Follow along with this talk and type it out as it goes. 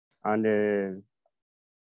And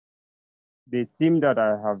the team that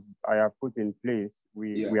I have put in place,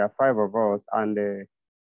 we are 5 of us, and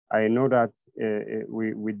I know that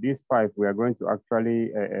with this 5, we are going to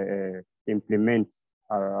actually implement.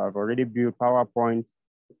 I've already built PowerPoints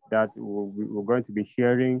that we're going to be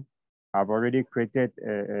sharing. I've already created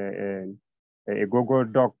a Google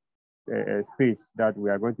Doc space that we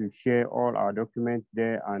are going to share all our documents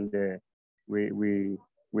there, and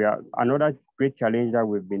we are another great challenge that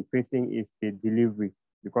we've been facing is the delivery,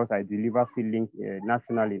 because I deliver seedlings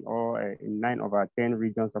nationally in 9 of our 10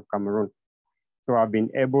 regions of Cameroon. So I've been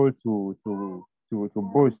able to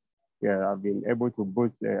boost. Yeah, I've been able to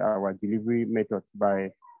boost our delivery methods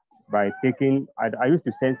by taking. I used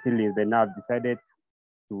to send seedlings, but now I've decided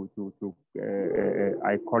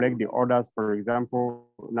I collect the orders. For example,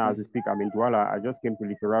 now as we speak, I'm in Douala. I just came to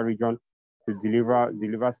Littoral region to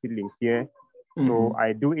deliver seedlings here. So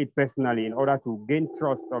I do it personally in order to gain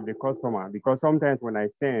trust of the customer, because sometimes when I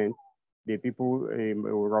send, the people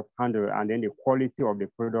will rough handle, and then the quality of the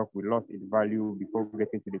product will lose its value before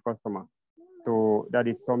getting to the customer. So that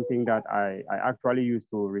is something that I actually used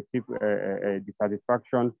to receive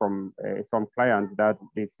dissatisfaction from some clients, that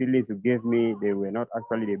the seedlings you gave me, they were not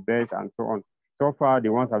actually the best, and so on. So far, the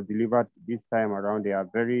ones I've delivered this time around, they are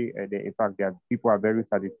very, in fact, people are very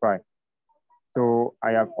satisfied. So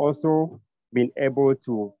I have also been able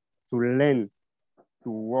to learn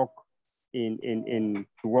to work to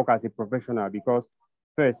work as a professional, because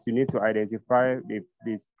first you need to identify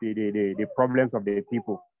the problems of the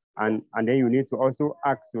people, and then you need to also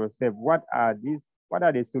ask yourself, what are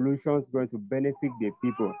the solutions going to benefit the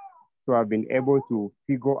people. So I've been able to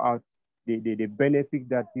figure out the benefit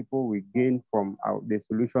that people will gain from the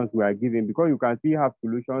solutions we are giving, because you can still have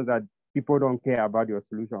solutions that people don't care about your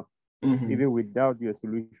solution. Even without your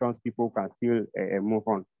solutions, people can still move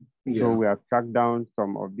on. So we have tracked down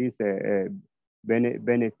some of these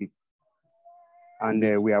benefits,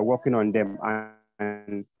 and we are working on them.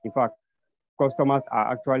 And in fact, customers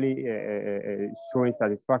are actually showing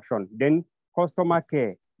satisfaction. Then customer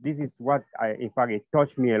care. This is what in fact, it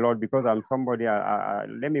touched me a lot, because I'm somebody,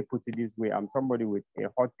 let me put it this way, I'm somebody with a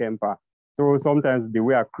hot temper. So sometimes the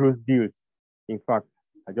way I close deals, in fact,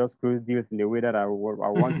 I just close deals in the way that I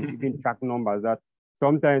want to even track numbers, that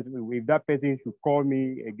sometimes if that person should call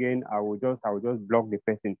me again, I will just block the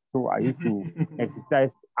person. So I used to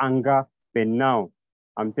exercise anger, but now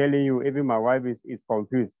I'm telling you, even my wife is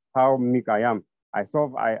confused how meek I am. I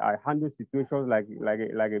handle situations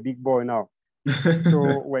like a big boy now.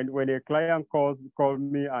 So when a client calls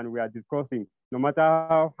me and we are discussing, no matter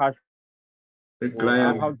how harsh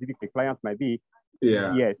how difficult the client might be,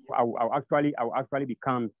 yes, I'll actually be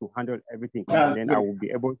calm to handle everything, and then I will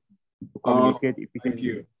be able to communicate efficiently. Thank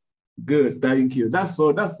you. Good, thank you. That's so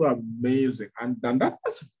amazing, and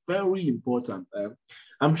that's very important.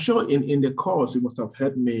 I'm sure in the course you must have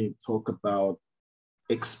heard me talk about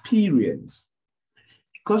experience.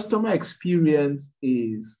 Customer experience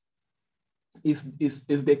is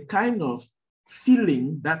the kind of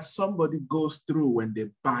feeling that somebody goes through when they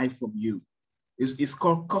buy from you. It's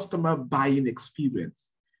called customer buying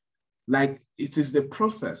experience. Like, it is the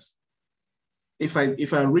process. If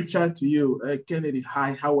I reach out to you, Kennedy,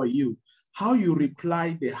 hi, how are you? How you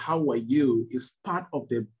reply the how are you is part of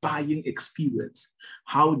the buying experience.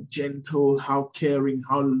 How gentle, how caring,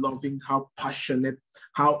 how loving, how passionate,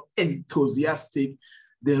 how enthusiastic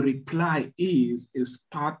the reply is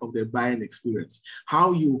part of the buying experience.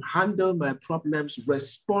 How you handle my problems,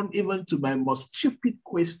 respond even to my most stupid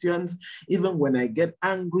questions, even when I get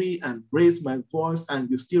angry and raise my voice and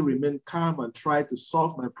you still remain calm and try to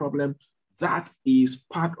solve my problem. That is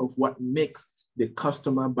part of what makes the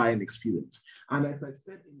customer buying experience. And as I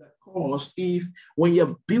said in that course, when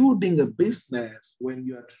you're building a business, when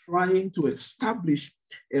you're trying to establish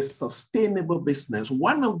a sustainable business,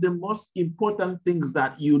 one of the most important things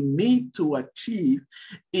that you need to achieve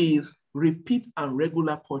is repeat and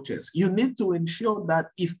regular purchase. You need to ensure that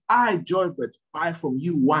if I, Joybert, buy from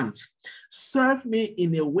you once, serve me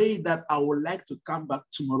in a way that I would like to come back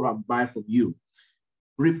tomorrow and buy from you.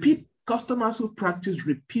 Customers who practice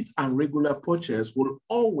repeat and regular purchase will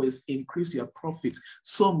always increase your profit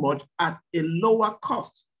so much at a lower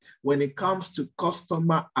cost when it comes to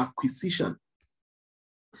customer acquisition.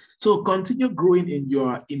 So continue growing in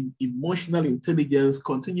your emotional intelligence,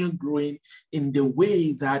 continue growing in the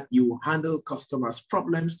way that you handle customers'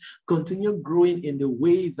 problems, continue growing in the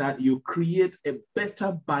way that you create a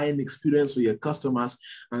better buying experience for your customers.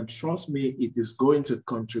 And trust me, it is going to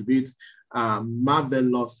contribute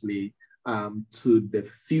marvelously to the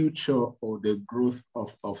future or the growth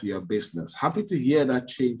of your business. Happy to hear that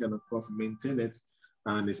change, and of course maintain it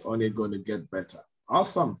and it's only going to get better.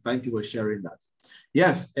 Awesome. Thank you for sharing that.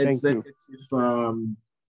 Yes, Thank you. Executive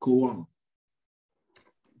Kuwong.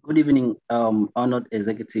 Good evening, honored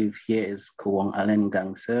executive. Here is Kuwong Allen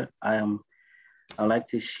Gangser. I'd like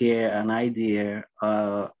to share an idea,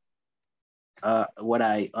 what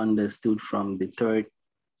I understood from the third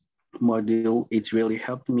module. It really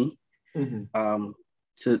helped me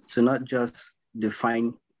to not just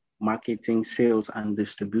define marketing, sales, and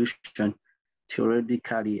distribution.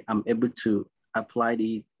 Theoretically, I'm able to apply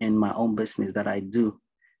it in my own business that I do.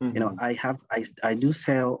 You know, I do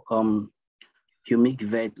sell Humic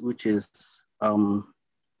Vet, which is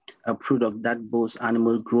a product that boosts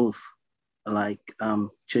animal growth, like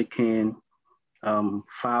chicken,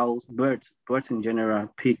 fowls, birds in general,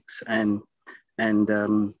 pigs and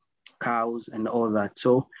cows and all that.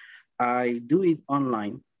 So I do it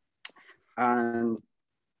online, and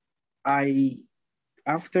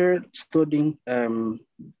after studying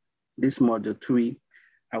this module 3,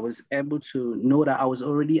 I was able to know that I was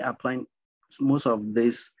already applying most of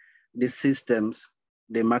these systems,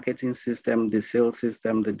 the marketing system, the sales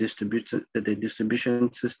system, the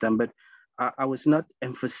distribution system, but I was not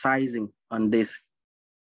emphasizing on this.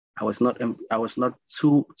 I was not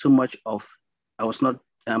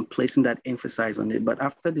placing that emphasis on it. But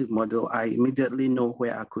after this model, I immediately know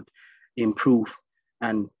where I could improve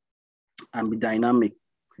and be dynamic.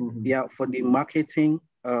 Yeah, for the marketing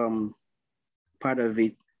part of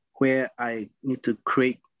it, where I need to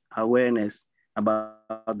create awareness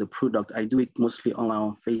about the product, I do it mostly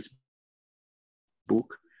on Facebook,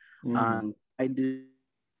 and my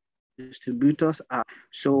distributors are.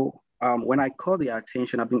 So when I call the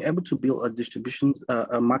attention, I've been able to build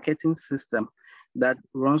a marketing system that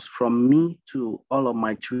runs from me to all of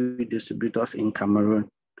my 3 distributors in Cameroon,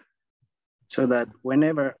 so that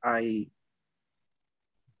whenever I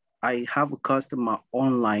have a customer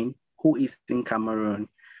online who is in Cameroon,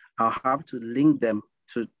 I'll have to link them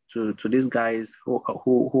to these guys who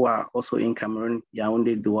are also in Cameroon,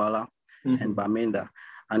 Yaoundé, Douala, and Bamenda,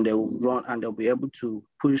 and they'll be able to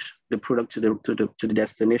push the product to the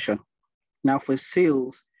destination. Now for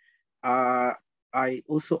sales, I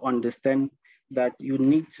also understand that you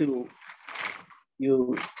need to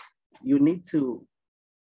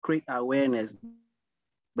create awareness,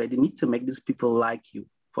 but you need to make these people like you,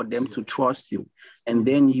 for them to trust you, and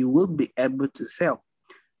then you will be able to sell.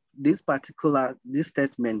 This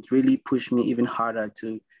statement really pushed me even harder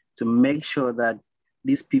to make sure that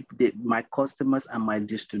these people, my customers and my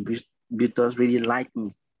distributors really like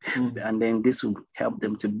me. And then this will help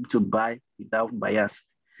them to buy without bias.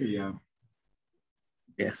 Yeah.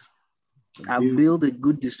 Yes. I've built a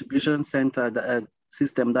good distribution center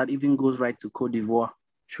system that even goes right to Cote d'Ivoire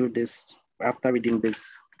through this, after reading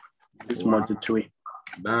this module 3.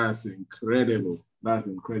 That's incredible. That's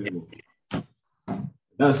incredible.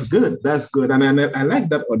 That's good. That's good. And I like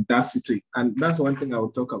that audacity. And that's one thing I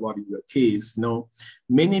will talk about in your case. You know,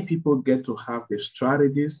 many people get to have the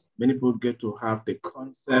strategies, many people get to have the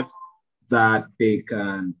concept that they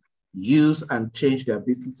can use and change their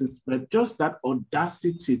businesses, but just that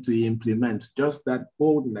audacity to implement, just that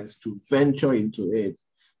boldness to venture into it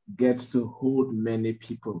gets to hold many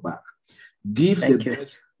people back. Give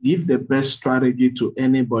the best strategy to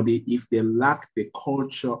anybody if they lack the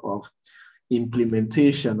culture of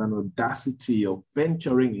implementation and audacity of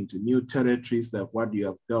venturing into new territories like what you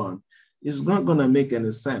have done. It's not going to make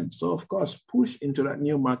any sense. So of course, push into that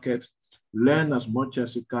new market, learn as much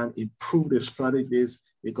as you can, improve the strategies,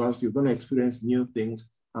 because you're going to experience new things.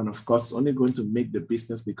 And of course, it's only going to make the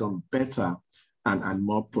business become better and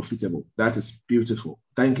more profitable. That is beautiful.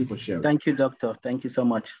 Thank you for sharing. Thank you, Doctor. Thank you so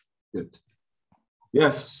much. Good.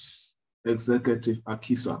 Yes, Executive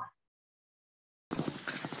Akisa.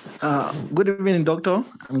 Good evening, Doctor,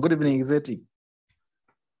 and good evening, Executive.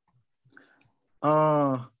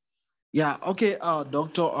 Doctor,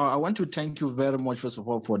 I want to thank you very much, first of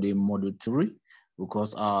all, for the module 3,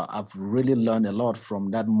 because I've really learned a lot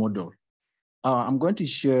from that module. I'm going to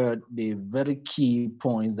share the very key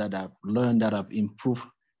points that I've learned, that I've improved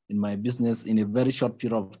in my business in a very short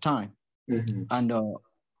period of time. And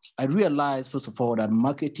I realized, first of all, that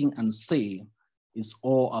marketing and sales is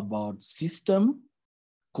all about system,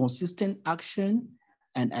 consistent action,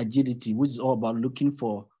 and agility, which is all about looking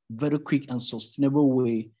for very quick and sustainable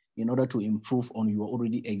way in order to improve on your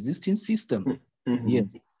already existing system.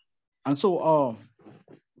 Yes. And so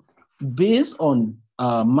based on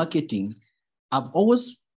marketing, I've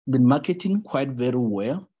always been marketing quite very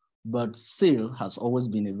well, but sales has always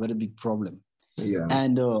been a very big problem. Yeah.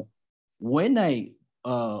 And when I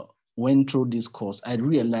went through this course, I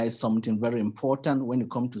realized something very important when it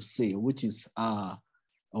comes to sales, which is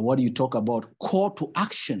what you talk about, call to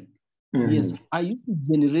action. Yes, I used to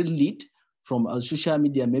generate lead from social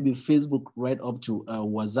media, maybe Facebook, right up to a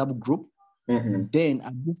WhatsApp group. Then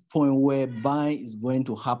at this point where buying is going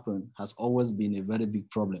to happen has always been a very big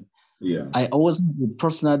problem. Yeah. I always have a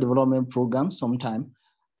personal development program sometime,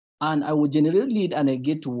 and I would generate lead and I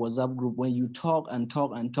get to WhatsApp group. When you talk and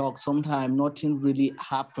talk and talk, sometimes nothing really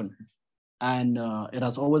happened. And it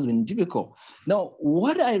has always been difficult. Now,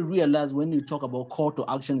 what I realized when you talk about call to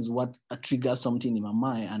action is what triggers something in my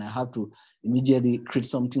mind, and I have to immediately create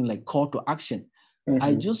something like call to action.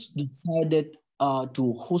 I just decided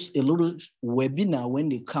to host a little webinar when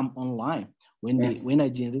they come online. When I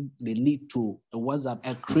generate the lead to a WhatsApp,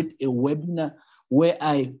 I create a webinar where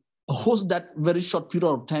I host that very short period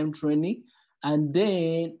of time training, and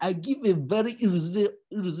then I give a very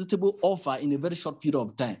irresistible offer in a very short period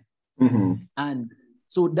of time. And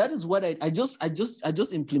so that is what I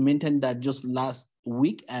just implemented that just last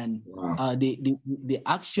week, and the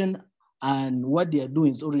action and what they are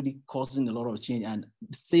doing is already causing a lot of change, and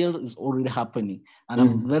sale is already happening, and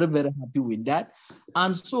I'm very, very happy with that.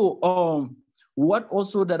 And so what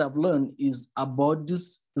also that I've learned is about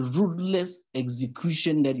this ruthless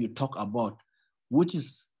execution that you talk about, which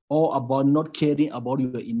is all about not caring about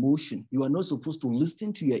your emotion. You are not supposed to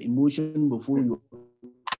listen to your emotion before you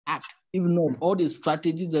act, even though all the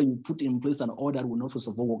strategies that you put in place and all that will not first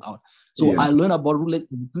of all work out. So I learned about ruthless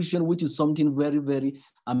execution, which is something very, very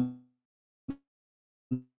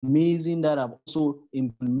amazing that I've also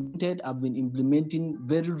implemented. I've been implementing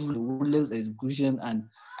very ruthless execution, and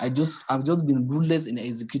I've just been ruthless in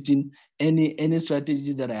executing any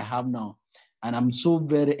strategies that I have now. And I'm so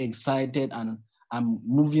very excited, and I'm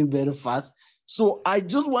moving very fast. So I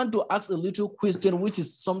just want to ask a little question, which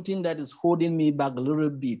is something that is holding me back a little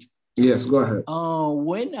bit. Yes, go ahead.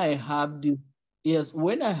 When I have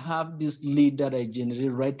this lead that I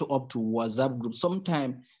generate right up to WhatsApp group,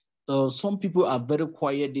 sometimes some people are very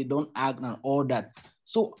quiet, they don't act and all that.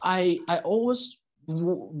 So I always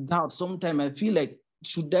doubt, sometimes I feel like,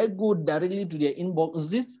 should I go directly to their inbox?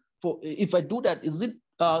 Is this if I do that, is it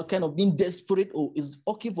kind of being desperate, or is it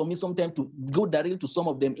okay for me sometimes to go directly to some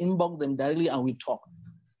of them, inbox them directly, and we talk?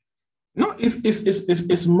 No,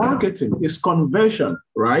 it's marketing, it's conversion,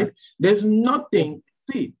 right? There's nothing.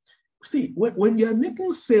 See, when you're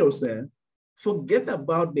making sales, forget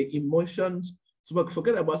about the emotions. So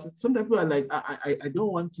forget about it. Some people are like, I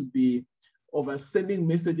don't want to be overselling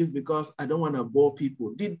messages because I don't want to bore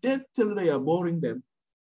people. Did they tell you that you're boring them?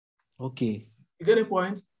 Okay. You get a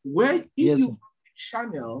point? Where if you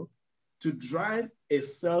channel to drive a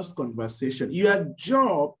sales conversation, your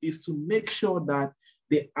job is to make sure that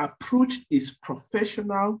the approach is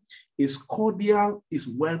professional, is cordial, is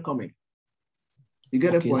welcoming. You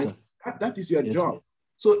get a point? That is your job. Sir.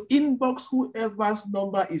 So inbox whoever's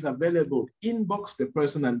number is available, inbox the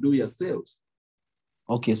person and do your sales.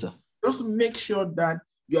 Okay, sir. Just make sure that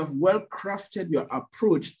you have well crafted your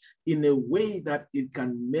approach in a way that it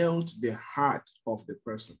can melt the heart of the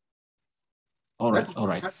person. All right.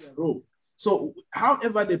 That's your role. So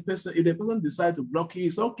however if the person decides to block you,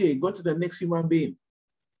 it's okay, go to the next human being.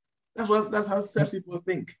 That's how salespeople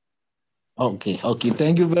think. Okay.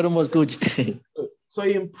 Thank you very much, Coach. So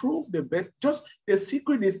improve the bet. Just the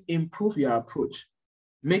secret is improve your approach.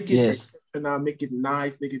 Make it exceptional, make it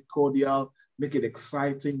nice, make it cordial, make it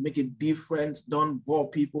exciting, make it different. Don't bore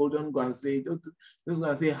people. Don't go and say, don't go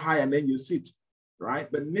and say hi and then you sit, right?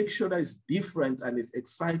 But make sure that it's different and it's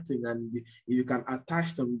exciting, and you can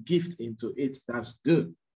attach some gift into it. That's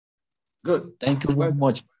good. Good. Thank you very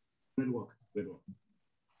much. Good work. Good work.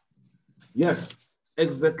 Yes,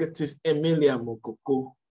 Executive Emilia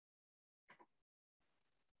Mokoko.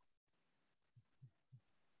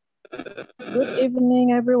 Good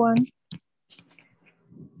evening, everyone.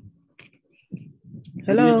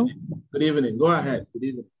 Hello. Good evening. Go ahead. Good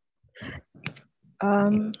evening.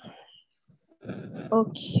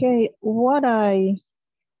 Okay, what I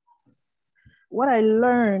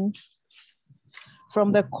learned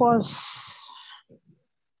from the course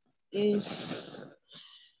is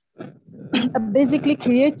basically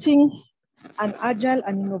creating an agile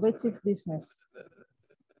and innovative business.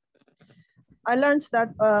 I learned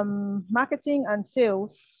that marketing and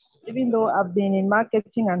sales, even though I've been in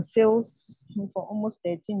marketing and sales for almost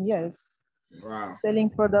 13 years,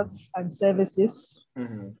 selling products and services,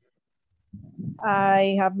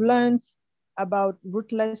 I have learned about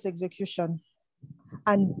ruthless execution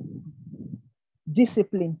and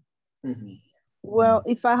discipline. Well,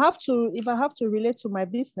 if I have to relate to my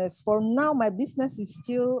business, for now, my business is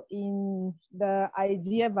still in the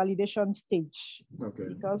idea validation stage.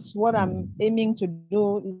 Because what I'm aiming to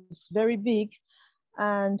do is very big,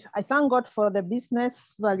 And I thank God for the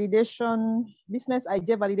business idea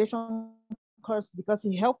validation course, because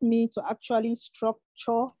it helped me to actually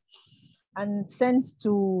structure and send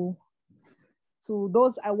to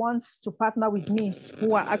those I want to partner with me,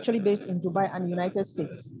 who are actually based in Dubai and United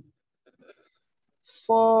States.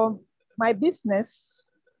 For my business,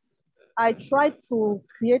 I try to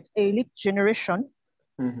create a lead generation.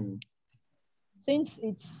 Since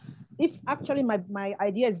if actually my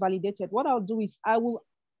idea is validated, what I'll do is I will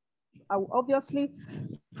obviously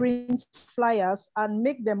print flyers and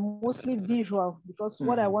make them mostly visual, because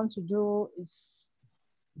what I want to do is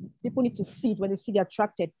people need to see it. When they see, they're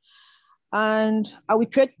attracted. And I will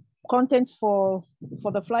create content for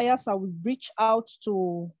the flyers. I will reach out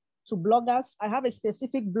to bloggers. I have a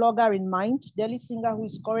specific blogger in mind, Deli Singer, who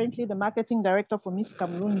is currently the marketing director for Miss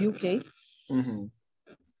Cameroon UK,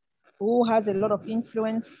 who has a lot of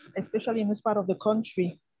influence, especially in this part of the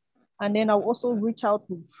country. And then I'll also reach out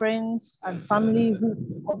to friends and family who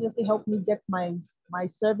obviously help me get my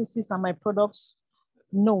services and my products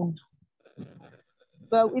known.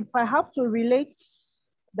 But if I have to relate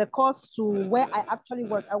the cost to where I actually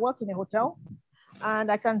work, I work in a hotel, and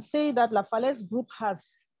I can say that La Falaise Group has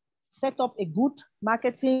set up a good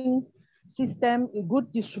marketing system, a good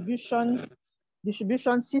distribution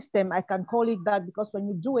system, I can call it that, because when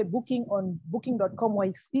you do a booking on booking.com or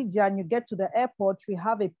Expedia and you get to the airport, we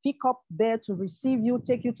have a pickup there to receive you,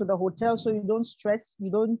 take you to the hotel, so you don't stress, you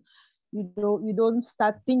don't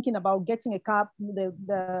start thinking about getting a cab.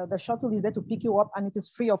 The shuttle is there to pick you up, and it is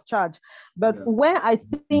free of charge. But where I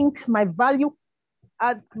think my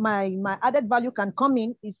added value can come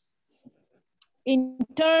in is in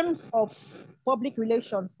terms of public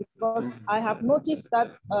relations, because I have noticed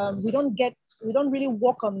that we don't really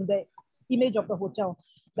work on the image of the hotel.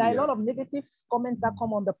 There are a lot of negative comments that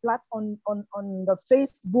come on the on the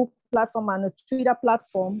Facebook platform and the Twitter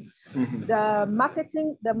platform. The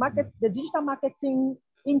digital marketing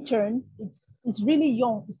intern, it's really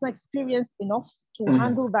young. It's not experienced enough to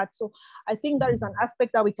handle that. So I think that is an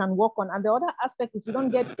aspect that we can work on. And the other aspect is we don't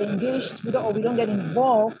get engaged, we don't get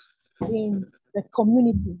involved in the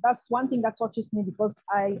community. That's one thing that touches me, because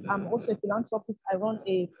I am also a philanthropist. I run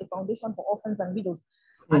a foundation for orphans and widows.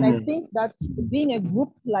 And I think that being a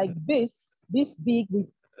group like this big, with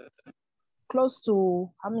close to,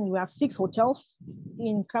 we have 6 hotels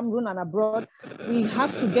in Cameroon and abroad, we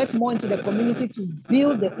have to get more into the community to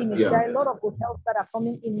build the image. There are a lot of hotels that are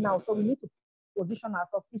coming in now, so we need to position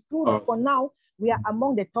ourselves. It's true that for now, we are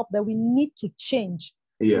among the top, but we need to change.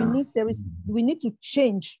 We need to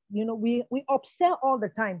change. We upsell all the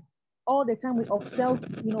time. All the time we upsell.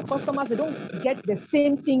 Customers, they don't get the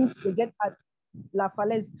same things they get at La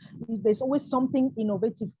Falaise. There's always something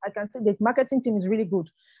innovative. I can say the marketing team is really good.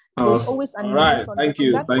 There's always an innovation. Thank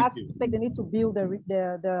you. They need to build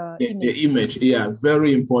the image. The image,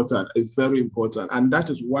 very important. It's very important. And that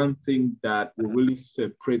is one thing that will really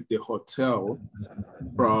separate the hotel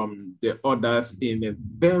from the others in a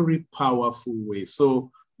very powerful way.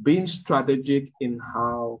 So being strategic in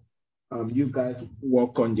how you guys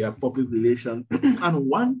work on your public relations. And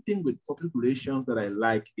one thing with public relations that I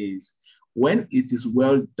like is when it is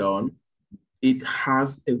well done, it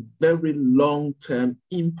has a very long-term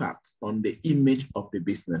impact on the image of the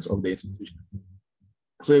business, of the institution.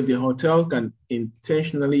 So if the hotel can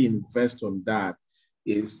intentionally invest on that,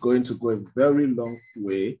 it's going to go a very long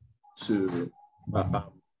way to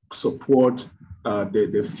support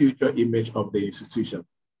the future image of the institution.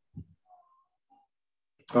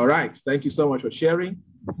 All right, thank you so much for sharing.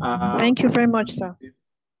 Thank you very much, sir.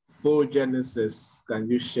 For Genesis, can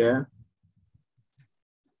you share?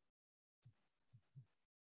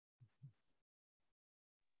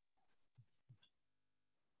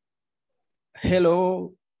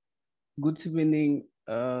 Hello, good evening,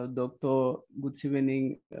 Doctor. Good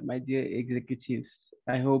evening, my dear executives.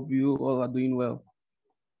 I hope you all are doing well.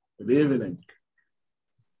 Good evening.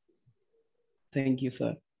 Thank you,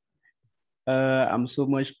 sir. I'm so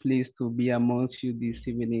much pleased to be amongst you this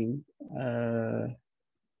evening. And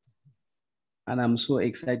I'm so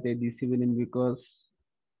excited this evening because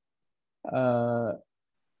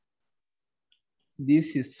this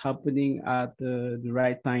is happening at the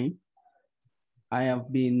right time. I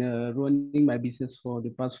have been running my business for the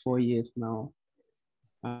past 4 years now.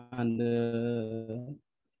 And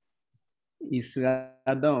it's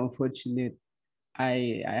rather unfortunate.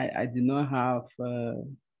 I do not have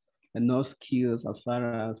enough skills as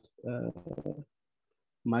far as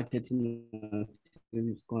marketing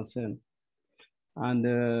is concerned. And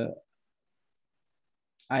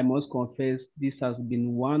I must confess, this has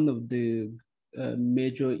been one of the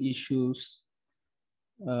major issues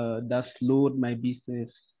that slowed my business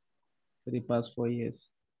for the past 4 years.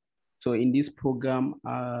 So in this program,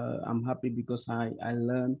 I'm happy because I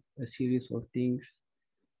learned a series of things,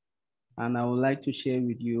 and I would like to share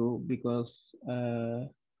with you because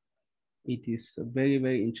it is very,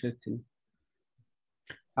 very interesting.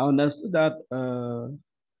 I understood that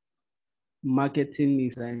marketing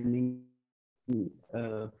is an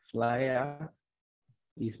flyer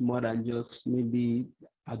is more than just maybe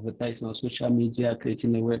advertising on social media,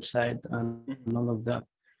 creating a website, and all of that.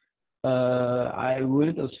 I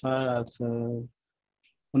went as far as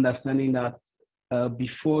understanding that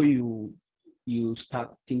before you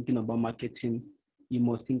start thinking about marketing, you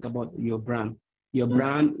must think about your brand. Your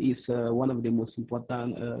brand is one of the most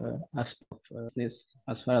important aspects of business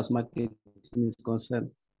as far as marketing is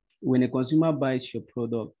concerned. When a consumer buys your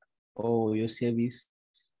product or your service,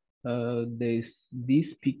 there's this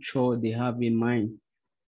picture they have in mind.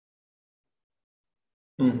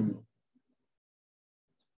 Mm-hmm.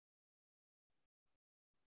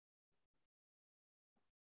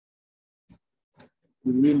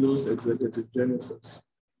 Did we lose Executive Genesis?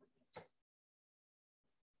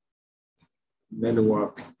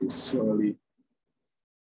 Network is surely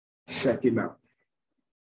checking up.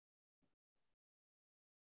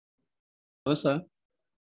 Oh, sir?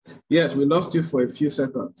 Yes, we lost you for a few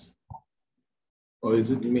seconds. Or is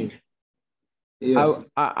it me? Yes.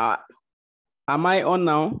 Am I on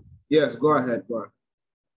now? Yes, go ahead, go ahead.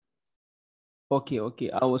 Okay.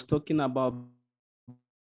 I was talking about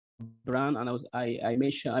brand, and I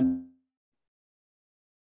mentioned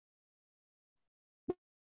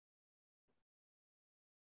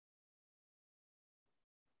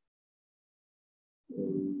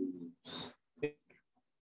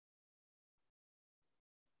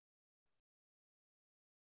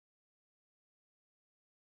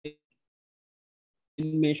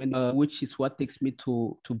which is what takes me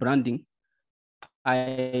to branding.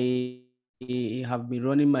 I have been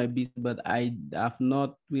running my business, but I have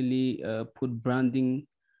not really put branding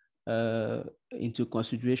into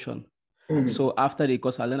consideration. So after the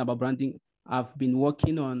course I learned about branding, I've been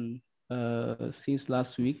working on since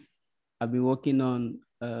last week. I've been working on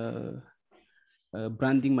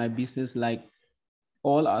branding my business, like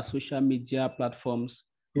all our social media platforms.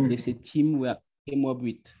 There's a team we came up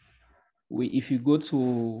with. If you go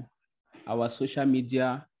to our social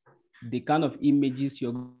media, the kind of images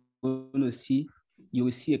you're going to see, you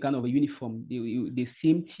will see a kind of a uniform. The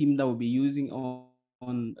same team that we'll be using on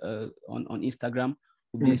Instagram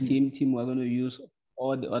will be the same team we're going to use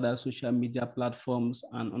all the other social media platforms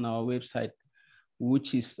and on our website,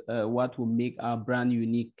 which is what will make our brand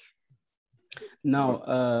unique. Now,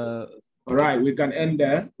 all right, we can end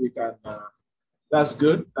there. We can. That's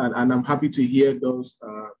good, and I'm happy to hear those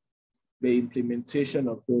the implementation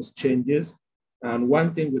of those changes. And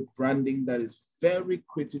one thing with branding that is very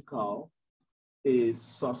critical is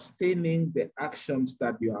sustaining the actions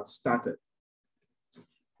that you have started.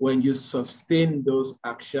 When you sustain those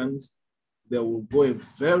actions, they will go a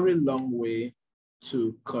very long way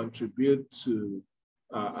to contribute to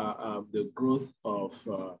the growth of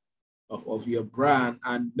your brand.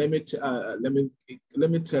 And let me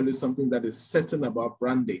tell you something that is certain about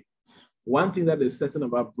branding. One thing that is certain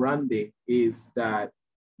about branding is that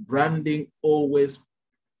branding always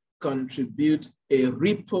contributes a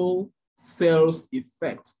ripple sales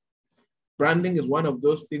effect. Branding is one of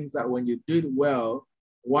those things that when you do it well,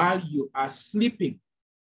 while you are sleeping,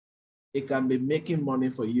 it can be making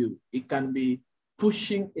money for you. It can be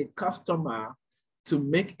pushing a customer to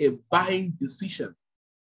make a buying decision.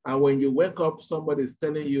 And when you wake up, somebody is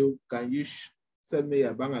telling you, can you send me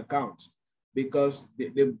a bank account? Because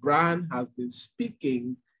the brand has been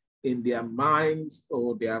speaking in their minds,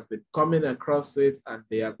 or they have been coming across it, and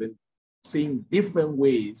they have been seeing different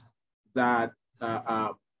ways that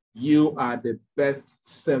you are the best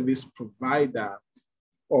service provider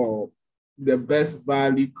or the best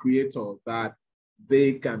value creator that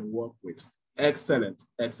they can work with. Excellent,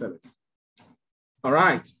 excellent. All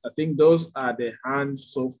right, I think those are the hands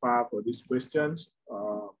so far for these questions.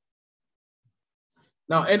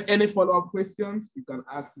 Now, any follow-up questions? You can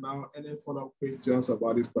ask now. Any follow-up questions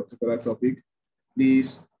about this particular topic?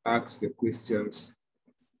 Please ask the questions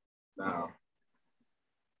now.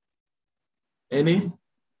 Any?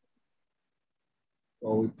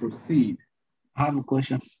 Or we proceed? I have a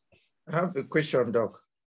question. I have a question, Doc.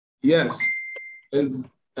 Yes.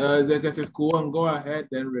 Executive Kuwan, go ahead,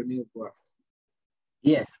 then Renee.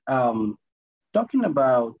 Yes. Talking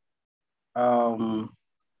about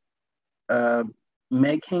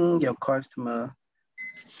making your customer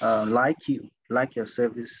like you, like your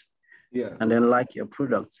service, yeah, and then like your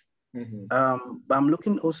product. But I'm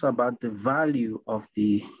looking also about the value of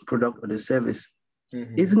the product or the service.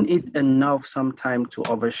 Isn't it enough sometimes to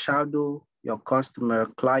overshadow your customer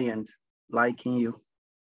client liking you?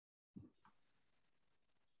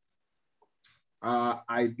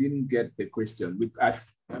 I didn't get the question.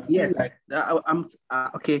 Yes, like, I'm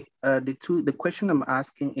okay. The question I'm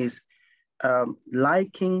asking is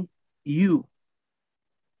liking you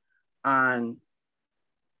and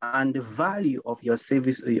the value of your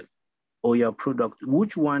service or your product.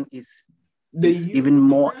 Which one is even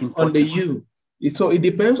more important? On the you. So it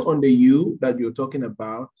depends on the you that you're talking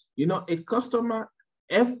about. You know, a customer,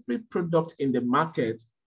 every product in the market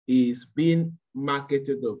is being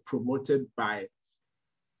marketed or promoted by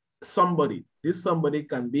somebody. This somebody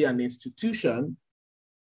can be an institution,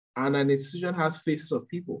 and an institution has faces of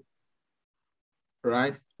people,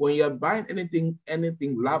 right? When you're buying anything,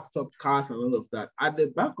 laptop, cars, and all of that, at the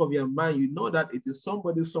back of your mind, you know that it is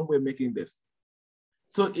somebody somewhere making this.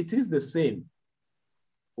 So it is the same.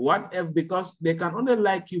 Whatever, because they can only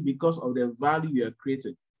like you because of the value you are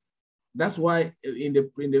creating. That's why in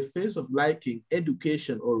the face of liking,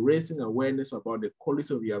 education or raising awareness about the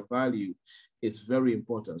quality of your value is very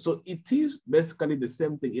important. So it is basically the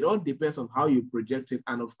same thing. It all depends on how you project it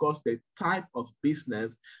and of course the type of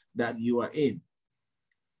business that you are in.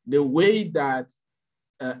 The way that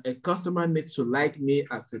a customer needs to like me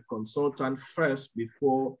as a consultant first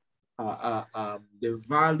before the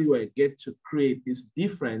value I get to create is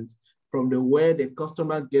different from the way the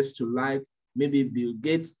customer gets to like maybe Bill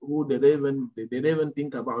Gates, who they don't even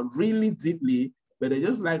think about really deeply, but they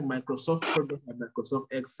just like Microsoft products and Microsoft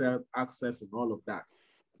Excel, Access, and all of that.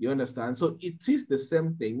 You understand? So it is the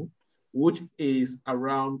same thing, which is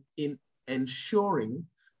around in ensuring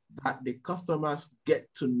that the customers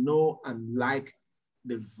get to know and like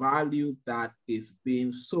the value that is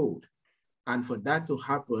being sold. And for that to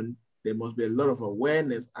happen, there must be a lot of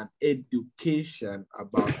awareness and education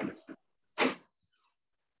about it.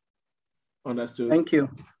 Understood? Thank you.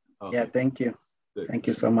 Okay. Yeah, thank you. Good. Thank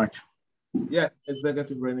you so much. Yes,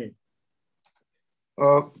 Executive Rene.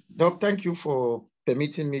 Doc, thank you for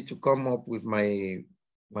permitting me to come up with my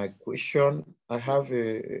question. I have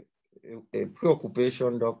a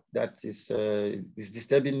preoccupation, Doc, that is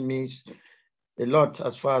disturbing me a lot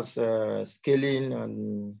as far as scaling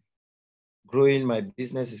and growing my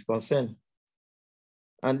business is concerned.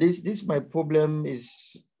 And this my problem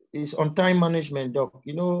is on time management, Doc.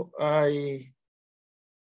 You know, I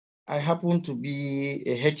happen to be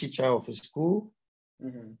a head teacher of a school,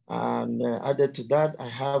 and added to that, I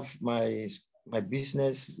have my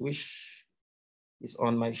business, which is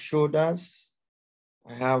on my shoulders.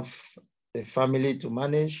 I have a family to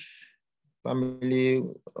manage, family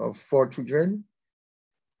of 4 children.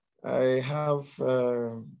 I have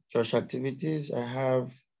church activities. I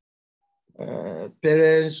have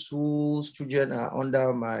parents whose children are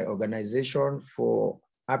under my organization for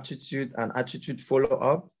aptitude and attitude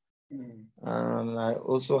follow-up. And I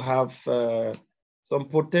also have some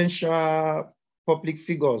potential public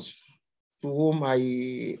figures to whom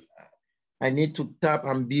I need to tap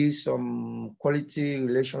and build some quality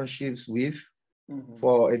relationships with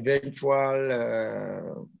for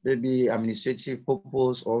eventual maybe administrative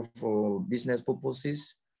purpose or for business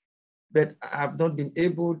purposes. But I've not been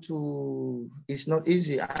able to, it's not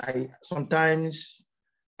easy. Sometimes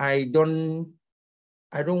I don't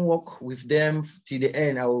work with them till the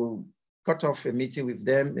end. I will cut off a meeting with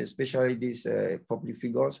them, especially these public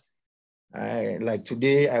figures. Like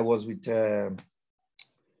today, I was with a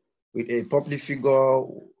public figure.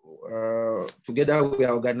 Together, we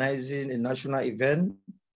are organizing a national event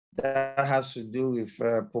that has to do with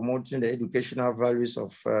promoting the educational values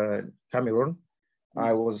of Cameroon.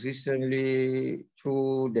 I was recently,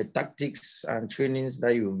 through the tactics and trainings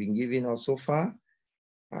that you've been giving us so far,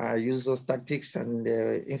 I use those tactics and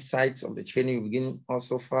the insights of the training you've given us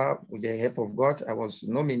so far. With the help of God, I was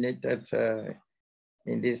nominated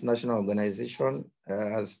in this national organization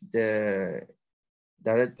as the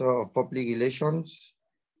Director of Public Relations,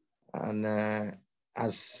 and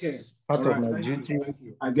as part of my duty.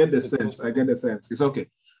 I get the sense. It's okay.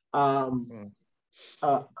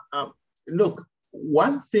 Look,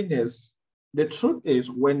 one thing is, the truth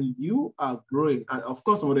is, when you are growing, and of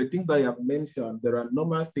course, some of the things that you have mentioned, there are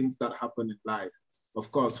normal things that happen in life.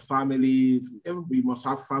 Of course, family, everybody must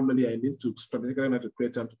have family. I need to strategically know to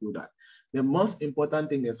create time to do that. The most important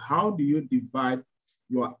thing is, how do you divide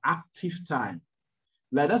your active time?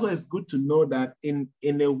 Like, that's why it's good to know that in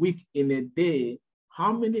a week, in a day,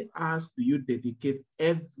 how many hours do you dedicate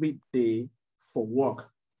every day for work?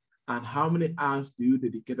 And how many hours do you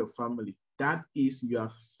dedicate to family? That is your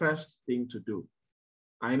first thing to do.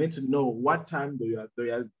 I need to know what time do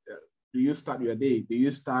you start your day? Do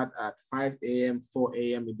you start at 5 a.m., 4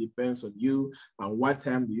 a.m.? It depends on you. And what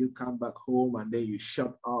time do you come back home and then you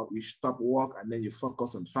shut up, you stop work, and then you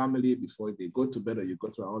focus on family before they go to bed or you go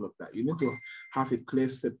to all of that. You need to have a clear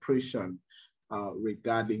separation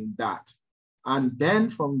regarding that. And then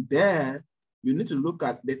from there, you need to look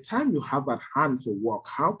at the time you have at hand for work.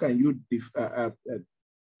 How can you,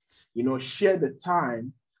 share the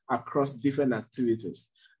time across different activities?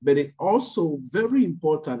 But it also very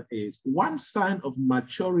important is one sign of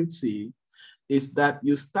maturity is that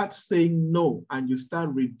you start saying no and you start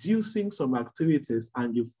reducing some activities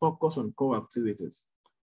and you focus on core activities.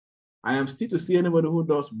 I am still to see anybody who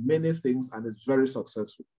does many things and is very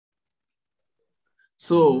successful.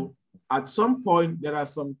 So at some point, there are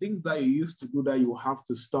some things that you used to do that you have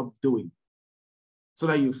to stop doing so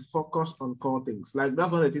that you focus on core things. Like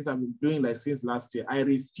that's one of the things I've been doing like since last year. I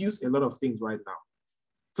refuse a lot of things right now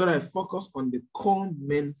so that I focus on the core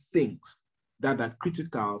main things that are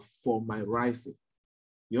critical for my rising.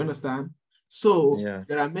 You understand? So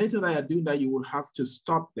there are many things that you're doing that you will have to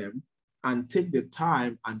stop them and take the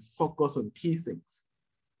time and focus on key things.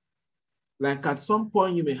 Like at some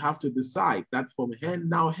point, you may have to decide that from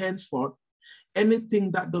henceforth,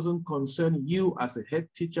 anything that doesn't concern you as a head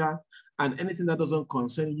teacher and anything that doesn't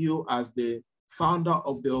concern you as the founder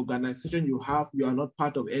of the organization you are not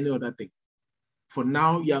part of any other thing. For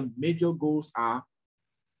now, your major goals are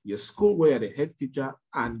your school where you're the head teacher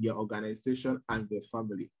and your organization and your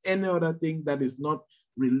family. Any other thing that is not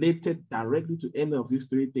related directly to any of these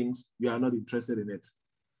three things, you are not interested in it.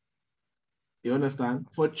 You understand?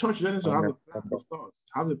 For church, you need to have a plan for stores.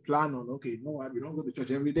 Have a plan on, okay, you know what, we don't go to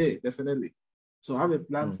church every day, definitely. So have a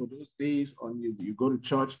plan for those days on you go to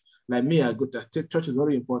church. Like me, church is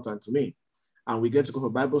very important to me. And we get to go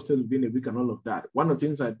for Bible studies within a week and all of that. One of the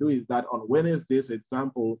things I do is that on Wednesdays,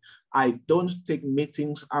 example, I don't take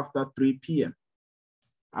meetings after 3 p.m.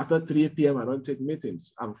 After 3 p.m., I don't take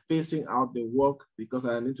meetings. I'm phasing out the work because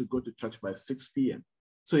I need to go to church by 6 p.m.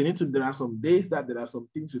 So there are some days that there are some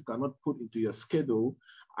things you cannot put into your schedule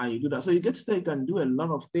and you do that. So you get to say you can do a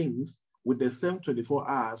lot of things with the same 24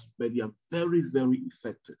 hours, but you are very, very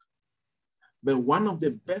effective. But one of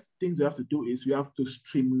the best things you have to do is you have to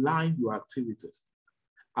streamline your activities.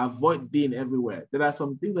 Avoid being everywhere. There are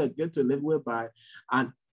some things that get to a level whereby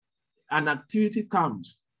an activity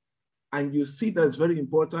comes and you see that's very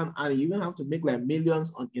important and you even have to make like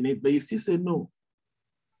millions in it, but you still say no.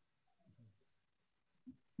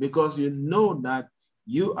 Because you know that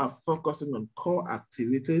you are focusing on core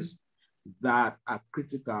activities that are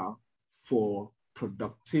critical for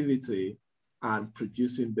productivity and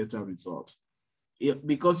producing better results.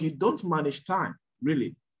 Because you don't manage time,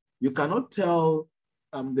 really. You cannot tell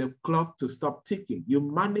the clock to stop ticking. You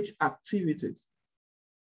manage activities.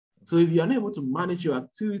 So if you're unable to manage your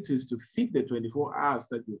activities to fit the 24 hours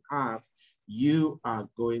that you have, you are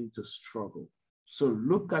going to struggle. So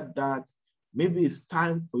look at that. Maybe it's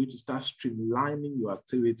time for you to start streamlining your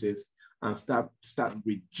activities and start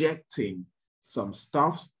rejecting some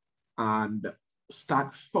stuff and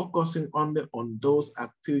start focusing on those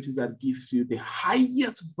activities that gives you the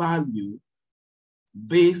highest value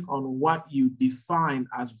based on what you define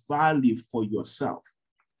as value for yourself.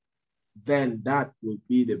 Then that will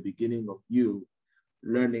be the beginning of you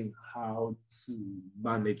learning how to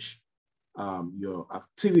manage your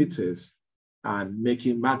activities and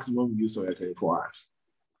making maximum use of your 24 hours.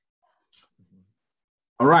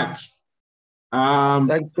 All right.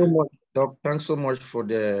 Thanks so much, Doc. Thanks so much for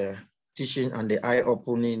the teaching and the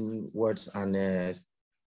eye-opening words and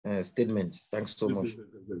statements. Thanks so much.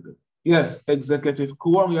 Yes, Executive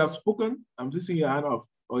Kuwong, you have spoken. I'm just seeing your hand off.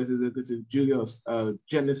 Or is Executive Julius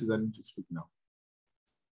Genesis I need to speak now?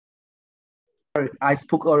 Sorry, I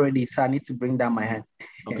spoke already, so I need to bring down my hand.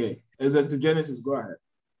 Okay, Executive Genesis, go ahead.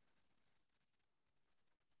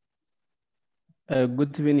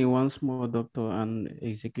 Good evening once more, Doctor and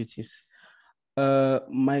executives.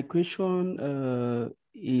 My question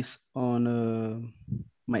is on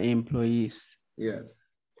my employees. Yes.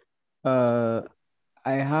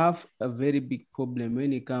 I have a very big problem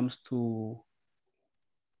when it comes to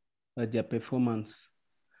their performance.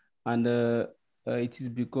 And it is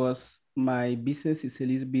because my business is a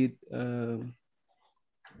little bit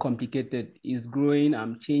complicated. It's growing.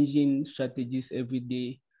 I'm changing strategies every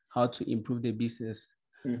day, how to improve the business.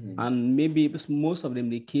 And maybe most of them,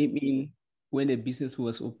 they came in when the business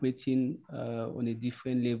was operating on a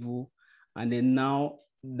different level. And then now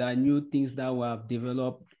there are new things that we have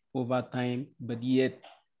developed over time, but yet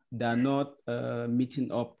they're not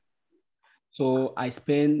meeting up. So I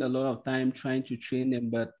spend a lot of time trying to train them,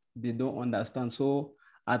 but they don't understand. So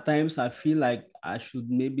at times I feel like I should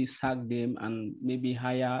maybe sack them and maybe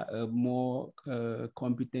hire more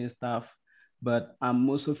competent staff. But I'm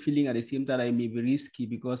also feeling at the same time it may be risky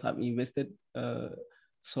because I've invested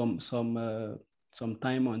some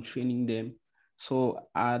time on training them. So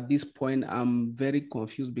at this point, I'm very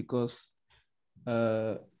confused because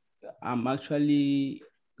I'm actually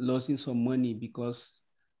losing some money because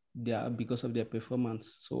of their performance.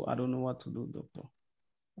 So I don't know what to do, doctor.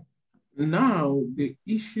 Now, the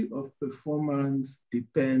issue of performance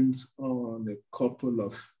depends on a couple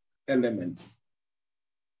of elements.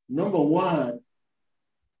 Number one,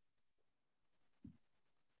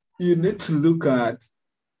 you need to look at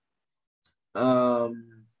they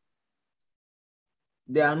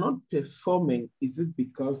are not performing. Is it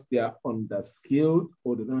because they are underskilled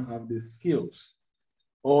or they don't have the skills?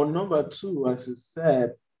 Or number two, as you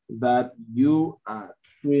said, that you are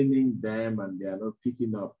training them and they are not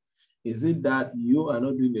picking up. Is it that you are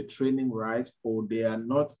not doing the training right, or they are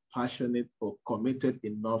not passionate or committed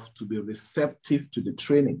enough to be receptive to the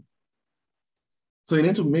training? So you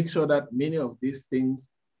need to make sure that many of these things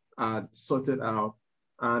are sorted out.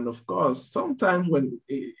 And of course, sometimes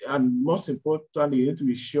and most importantly, you need to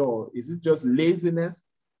be sure, is it just laziness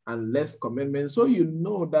and less commitment? So you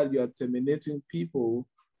know that you are terminating people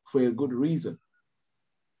for a good reason.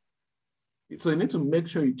 So you need to make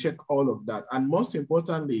sure you check all of that. And most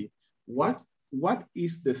importantly, what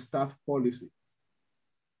is the staff policy?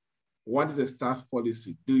 What is the staff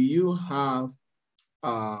policy? Do you have,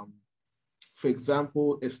 for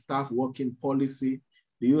example, a staff working policy?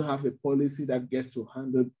 Do you have a policy that gets to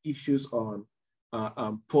handle issues on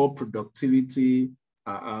poor productivity,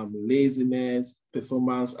 laziness,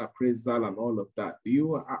 performance appraisal, and all of that?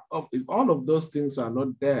 If all of those things are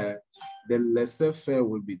not there, then laissez-faire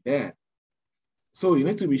will be there. So you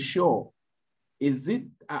need to be sure,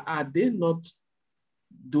 are they not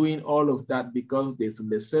doing all of that because there's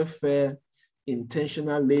laissez-faire,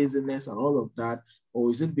 intentional laziness and all of that?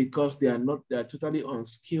 Or is it because they're totally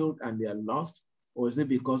unskilled and they are lost? Or is it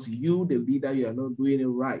because you, the leader, you are not doing it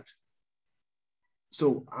right?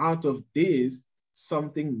 So out of this,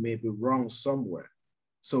 something may be wrong somewhere.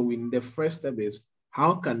 So the first step is,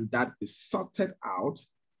 how can that be sorted out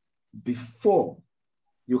before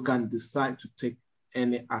you can decide to take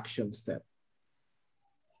any action step?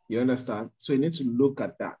 You understand? So you need to look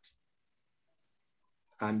at that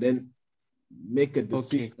and then make a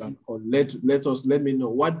decision. Okay. Or let me know,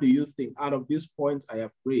 what do you think out of these points I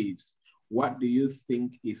have raised? What do you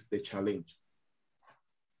think is the challenge?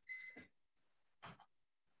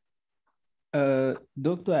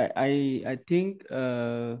 Doctor, I think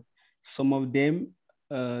some of them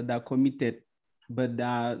that are committed, but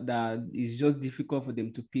that is just difficult for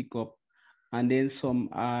them to pick up. And then some,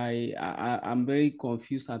 I'm very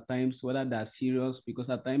confused at times whether they're serious, because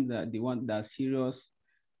at times they want that serious,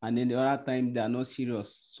 and then the other time they are not serious.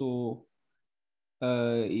 So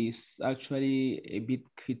it's actually a bit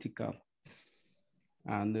critical.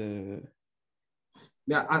 And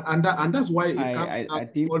yeah, and that's why it comes I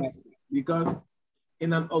think because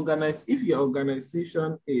in an if your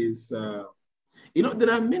organization is there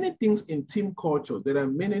are many things in team culture, there are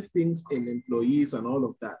many things in employees and all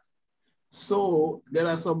of that. So there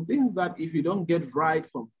are some things that if you don't get right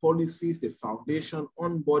from policies, the foundation,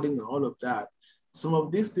 onboarding and all of that, some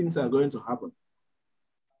of these things are going to happen.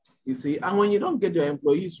 You see, and when you don't get your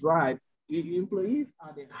employees right, employees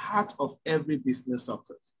are the heart of every business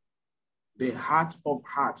success. The heart of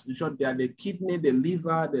hearts. In short, they are the kidney, the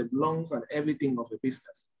liver, the lungs, and everything of a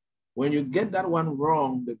business. When you get that one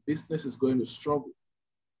wrong, the business is going to struggle.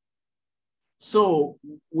 So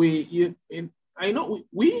I know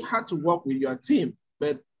we had to work with your team,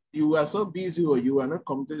 but you were so busy or you were not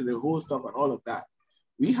committed to the whole stuff and all of that.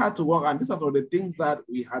 We had to work, and these are some of the things that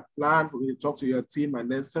we had planned for you to talk to your team and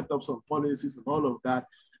then set up some policies and all of that.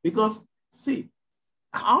 Because see,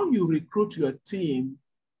 how you recruit your team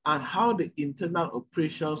and how the internal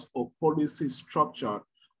operations or policy structure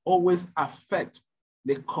always affect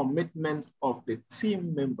the commitment of the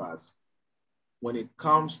team members when it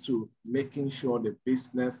comes to making sure the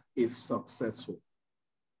business is successful.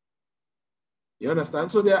 You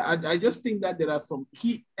understand? So I just think that there are some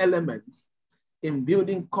key elements in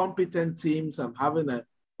building competent teams and having a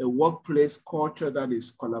workplace culture that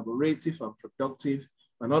is collaborative and productive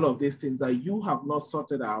and all of these things that you have not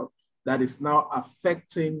sorted out that is now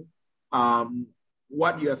affecting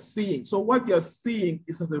what you're seeing. So what you're seeing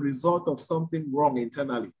is as a result of something wrong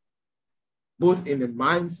internally, both in the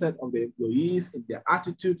mindset of the employees, in their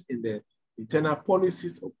attitude, in the internal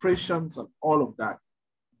policies, operations, and all of that.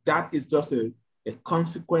 That is just a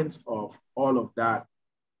consequence of all of that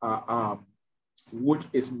which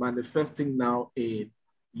is manifesting now in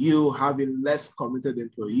you having less committed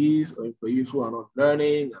employees or employees who are not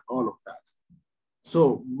learning and all of that.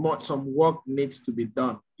 So some work needs to be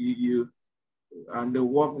done. And the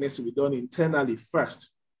work needs to be done internally first.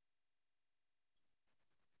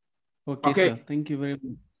 Okay, sir. Thank you very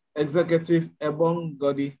much. Executive Ebon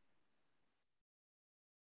Godi.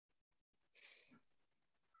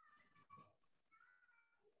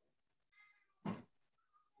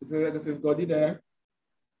 Is Executive Godi there?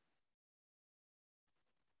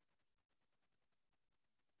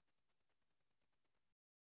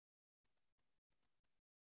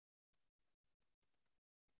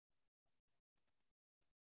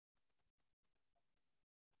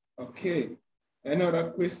 Okay. Any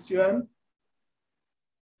other question?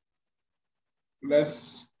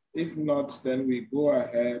 If not, then we go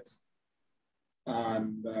ahead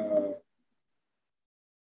and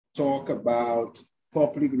talk about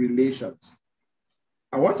public relations.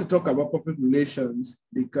 I want to talk about public relations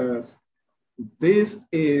because this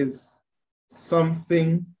is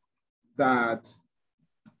something that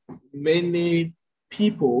many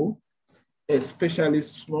people, especially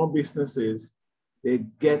small businesses, they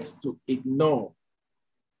get to ignore.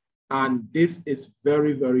 And this is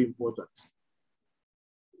very, very important.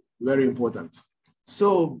 Very important.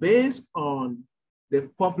 So based on the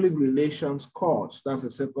public relations course, that's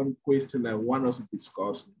the second question I want us to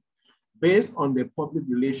discuss. Based on the public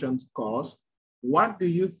relations course, what do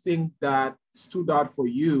you think that stood out for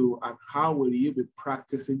you and how will you be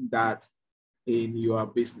practicing that in your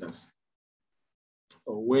business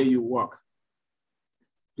or where you work?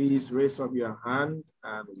 Please raise up your hand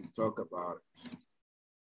and we'll talk about it.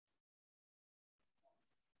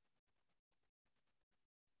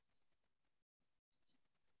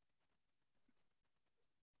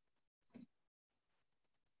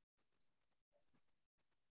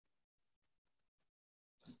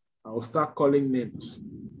 I'll start calling names.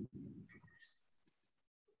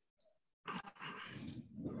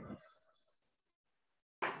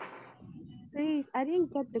 Please, I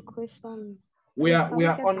didn't get the question. We are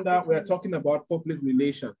talking about public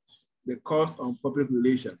relations, the course on public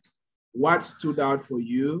relations. What stood out for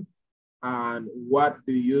you and what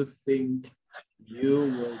do you think you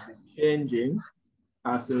will be changing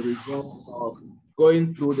as a result of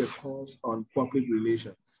going through the course on public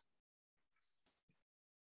relations?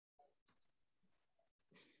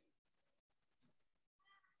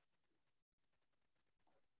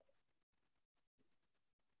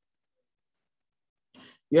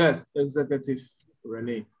 Yes, Executive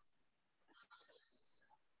Renee.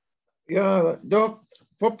 Yeah, the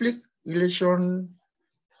public relation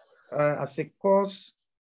as a course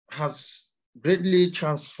has greatly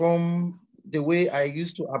transformed the way I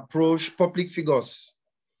used to approach public figures.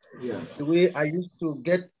 Yes. The way I used to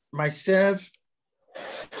get myself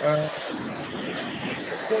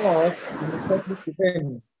involved in the public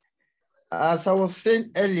event. As I was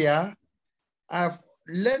saying earlier, I've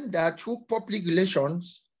learned that through public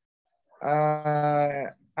relations,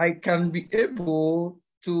 I can be able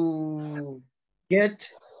to get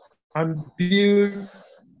and build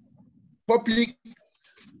public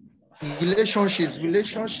relationships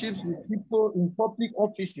with people in public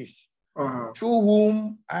offices, through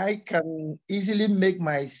whom I can easily make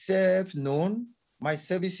myself known, my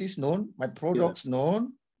services known, my products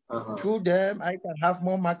known. Through them, I can have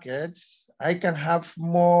more markets. I can have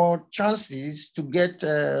more chances to get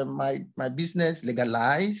my business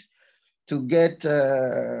legalized, to get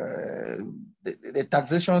the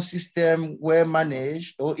taxation system well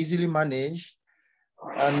managed or easily managed.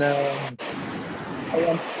 And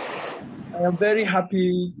I am very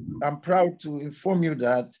happy and proud to inform you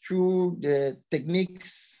that through the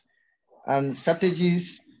techniques and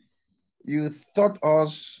strategies you taught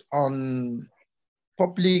us on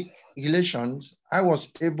public relations, I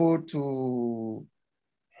was able to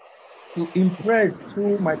impress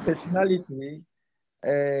through my personality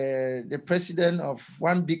the president of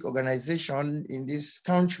one big organization in this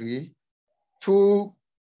country, through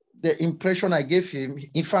the impression I gave him.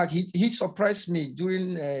 In fact, he surprised me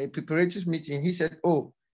during a preparative meeting. He said,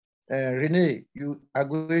 "Oh, Rene, you are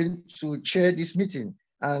going to chair this meeting."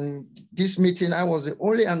 And this meeting, I was the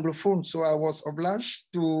only Anglophone, so I was obliged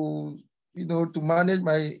to, to manage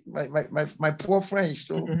my poor French.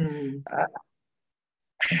 So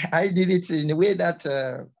I did it in a way that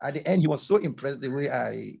at the end, he was so impressed the way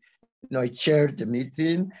I chaired the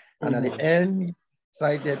meeting. And at the end, he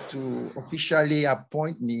decided to officially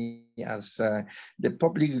appoint me as the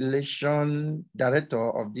public relations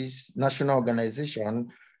director of this national organization.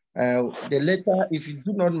 The letter, if you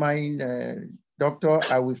do not mind Doctor,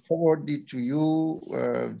 I will forward it to you.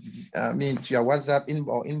 To your WhatsApp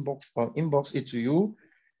inbox it to you.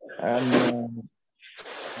 And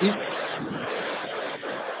this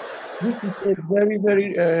is a very,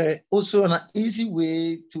 very also an easy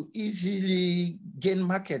way to easily gain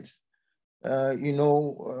markets.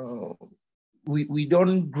 We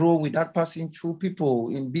don't grow without passing through people.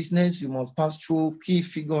 In business, you must pass through key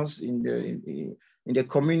figures in the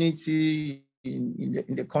community, in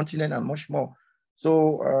the continent, and much more.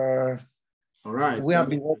 So all right, we have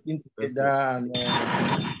been working together, and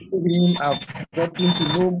I've gotten to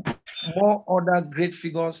know more other great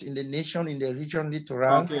figures in the nation, in the region,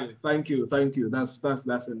 littoral. Okay, thank you. Thank you. That's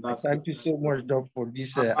Thank you so much, Doc, for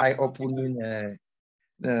this eye-opening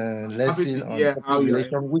lesson on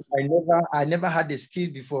population, which I never had the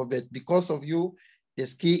skill before, but because of you, the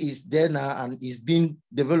skill is there now and is being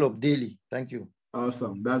developed daily. Thank you.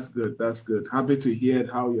 Awesome. That's good. That's good. Happy to hear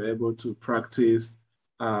how you're able to practice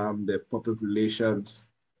the public relations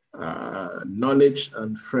knowledge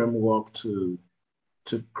and framework to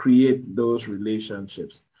create those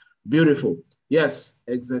relationships. Beautiful. Yes,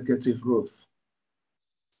 Executive Ruth.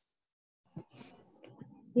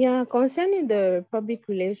 Yeah, concerning the public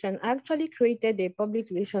relation, I actually created a public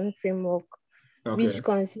relation framework, which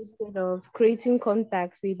consisted of creating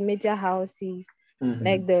contacts with media houses.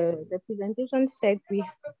 Like the presentation said, we,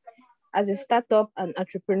 as a startup, an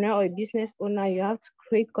entrepreneur or a business owner, you have to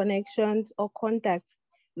create connections or contacts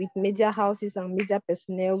with media houses and media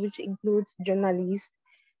personnel, which includes journalists.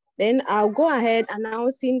 Then I'll go ahead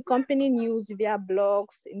announcing company news via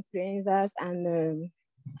blogs, influencers, and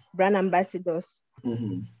brand ambassadors.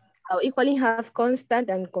 I'll equally have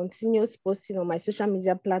constant and continuous posting on my social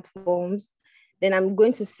media platforms. Then I'm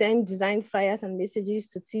going to send design flyers and messages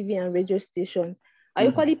to TV and radio stations. I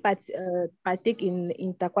equally partake in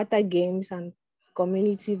interquarter games and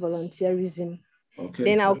community volunteerism.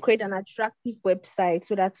 Then I'll create an attractive website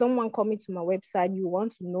so that someone coming to my website, you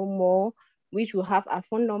want to know more, which will have a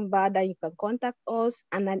phone number that you can contact us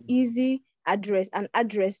and an easy address,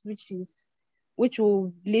 which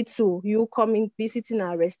will lead to you coming, visiting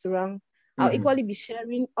our restaurant. I'll equally be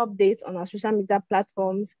sharing updates on our social media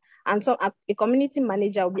platforms, and so a community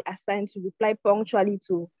manager will be assigned to reply punctually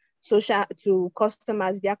to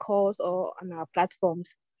customers via calls or on our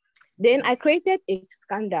platforms. Then I created a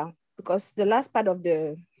scandal because the last part of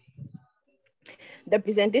the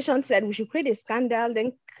presentation said we should create a scandal,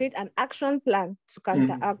 then create an action plan to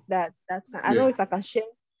counteract that. I don't know if I can share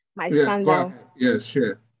my scandal. Yes,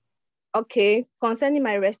 sure. Okay, concerning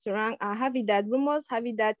my restaurant, I have it that rumors have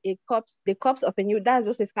it that the corpse of a new, that's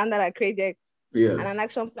just a scandal I created. Yes. And an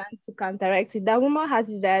action plan to counteract it. That rumor has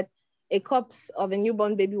it that a corpse of a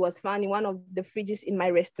newborn baby was found in one of the fridges in my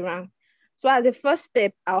restaurant. So as a first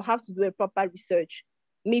step, I'll have to do a proper research,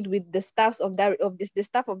 meet with the staff of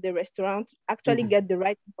the restaurant to actually get the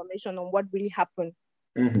right information on what really happened.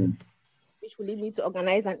 Which will lead me to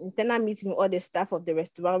organize an internal meeting with all the staff of the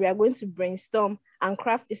restaurant. We are going to brainstorm and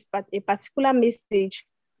craft a particular message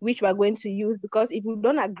which we are going to use, because if we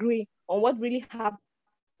don't agree on what really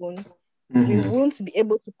happened, we won't be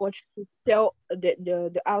able to tell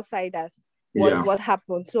the outsiders what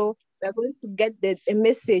happened. So we're going to get a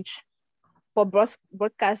message for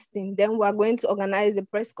broadcasting. Then we're going to organize a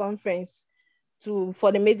press conference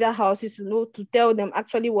for the media houses to tell them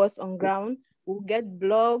actually what's on ground. We'll get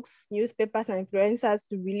blogs, newspapers, and influencers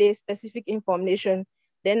to relay specific information.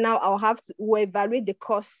 Then now we'll evaluate the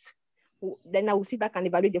cost. Then I will sit back and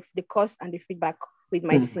evaluate the cost and the feedback with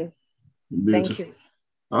my team. Beautiful. Thank you.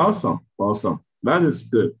 Awesome. That is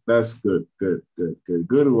good. That's good.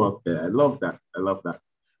 Good work there. I love that.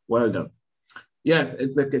 Well done. Yes,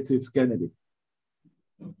 Executive Kennedy.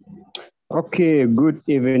 Okay, good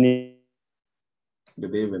evening.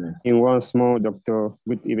 Good evening. Once more, Doctor.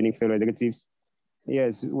 Good evening, fellow executives.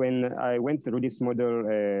 Yes, when I went through this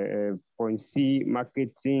model, point C,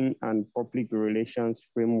 marketing and public relations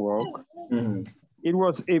framework, it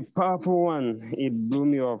was a powerful one. It blew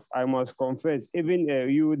me off. I must confess, even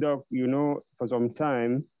you, Doc, for some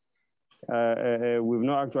time, we've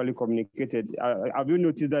not actually communicated. Have you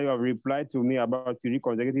noticed that you have replied to me about 3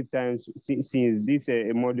 consecutive times since this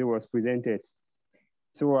module was presented?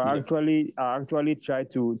 So I actually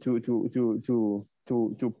tried to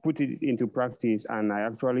put it into practice, and I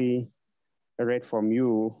actually read from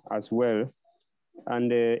you as well.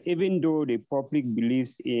 And even though the public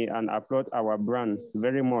believes in and applaud our brand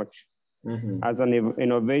very much as an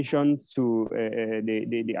innovation to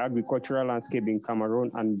the agricultural landscape in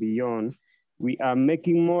Cameroon and beyond, we are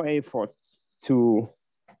making more efforts to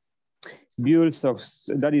build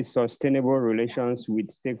sustainable relations with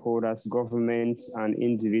stakeholders, governments, and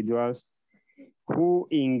individuals. who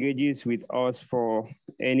engages with us for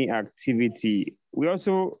any activity. We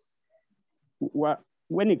also,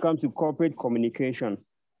 when it comes to corporate communication,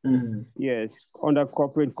 yes, under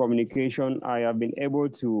corporate communication, I have been able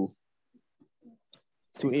to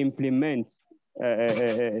implement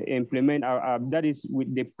that is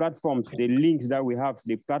with the platforms, the links that we have,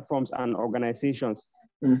 the platforms and organizations,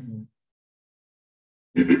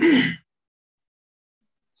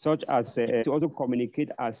 such as to also communicate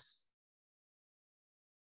as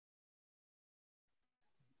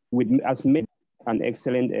made an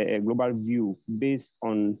excellent global view based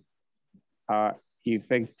on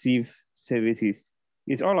effective services.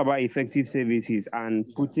 It's all about effective services and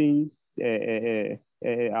putting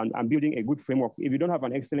and building a good framework. If you don't have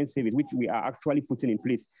an excellent service, which we are actually putting in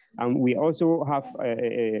place, and we also have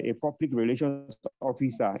a public relations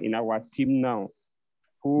officer in our team now,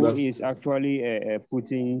 who is actually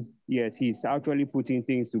he's actually putting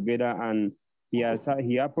things together, and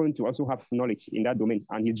he happened to also have knowledge in that domain,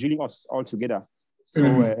 and he's drilling us all together. So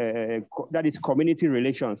that is community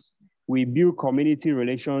relations. We build community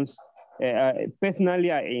relations.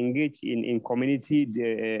 Personally, I engage in community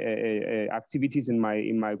activities in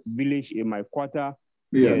my village, in my quarter.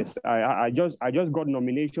 Yeah. Yes, I just got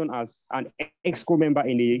nomination as an EXCO member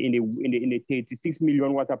in the 36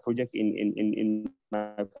 million water project in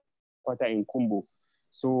my quarter in Kumbo.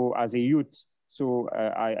 So as a youth, so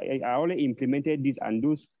I only implemented this, and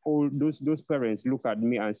those parents look at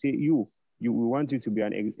me and say, we want you to be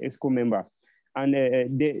an EXCO member. And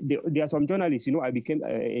there are some journalists, I became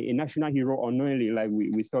a national hero unknowingly, like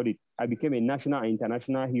we studied. I became a national and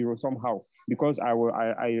international hero somehow, because I was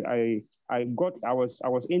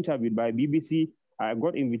interviewed by BBC. I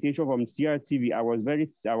got invitation from CRTV. I was very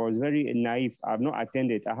naive. I've not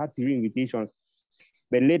attended. I had 3 invitations.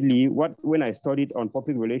 But lately, when I studied on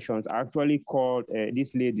public relations, I actually called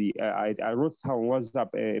this lady. I wrote her on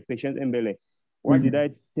WhatsApp, Patience Mbele. What did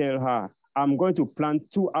I tell her? I'm going to plant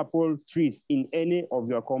 2 apple trees in any of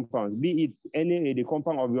your compounds, be it the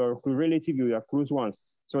compound of your relative or your close ones.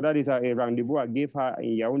 So that is a rendezvous I gave her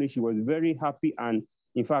in Yaoundé. She was very happy, and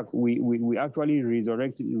in fact, we actually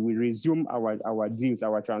resumed our deals,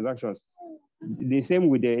 our transactions. The same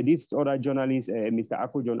with this other journalist, Mr.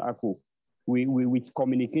 Ako John Ako. We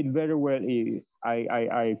communicate very well.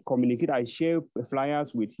 I communicate. I share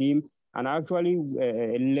flyers with him. And I actually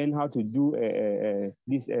learn how to do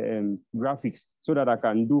these graphics, so that I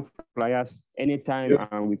can do flyers anytime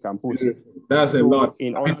and we can post. That's a lot.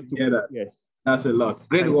 In order to get that. Yes. That's a lot.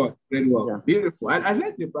 Great work. Yeah. Beautiful. I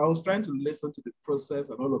like it. I was trying to listen to the process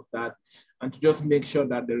and all of that, and to just make sure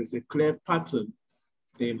that there is a clear pattern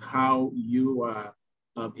in how you are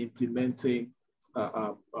implementing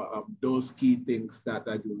those key things that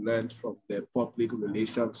you learned from the public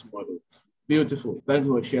relations model. Beautiful. Thank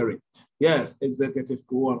you for sharing. Yes, Executive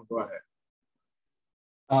Kuwan, go ahead.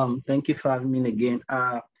 Thank you for having me again.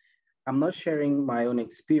 I'm not sharing my own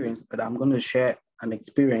experience, but I'm going to share an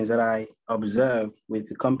experience that I observed with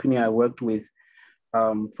the company I worked with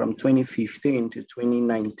from 2015 to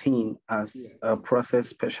 2019 as a process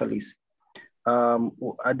specialist.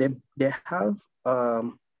 They have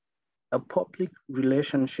a public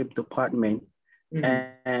relationship department,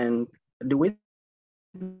 and the way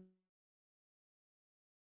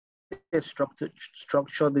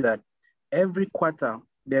structured that every quarter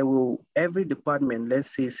every department,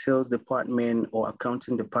 let's say sales department or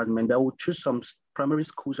accounting department, that will choose some primary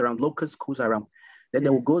schools around, local schools around, then they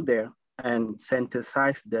will go there and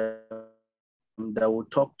synthesize them. They will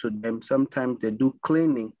talk to them. Sometimes they do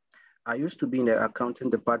cleaning. I used to be in the accounting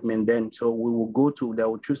department then, so we will they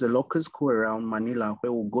will choose a local school around Manila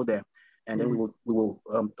where we'll go there, and then we will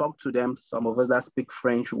talk to them. Some of us that speak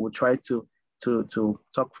French, we will try to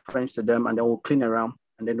talk French to them, and then we'll clean around,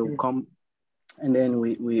 and then we'll come, and then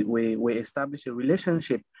we establish a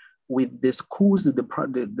relationship with the schools, the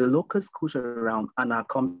local schools around, and our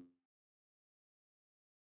company.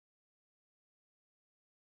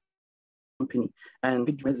 And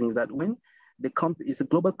the reason is that when the company is a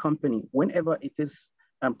global company, whenever it is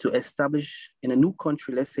to establish in a new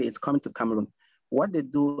country, let's say it's coming to Cameroon, what they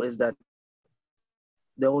do is that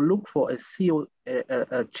they will look for a CEO,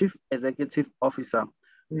 a chief executive officer,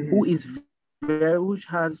 who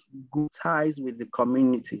has good ties with the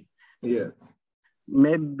community. Yes.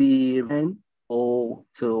 Maybe or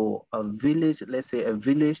to a village, let's say a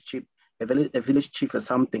village chief or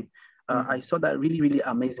something. I saw that really, really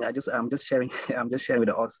amazing. I'm just sharing with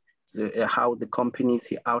us how the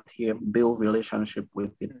companies out here build relationship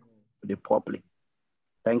with the public.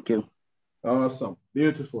 Thank you. Awesome,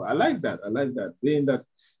 beautiful. I like that. Being that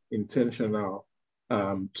intentional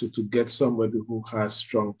to get somebody who has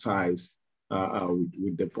strong ties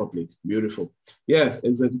with the public. Beautiful. Yes,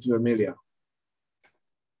 Executive Amelia.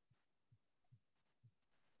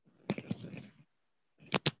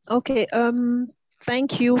 Okay,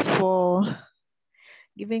 thank you for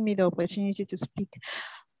giving me the opportunity to speak.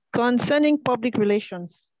 Concerning public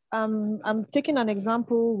relations, I'm taking an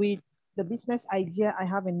example with the business idea I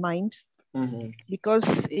have in mind, because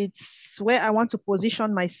it's where I want to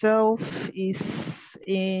position myself is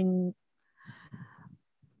in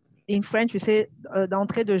French, we say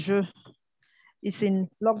d'entrée de jeu. It's in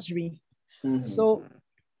luxury. So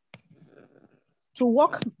to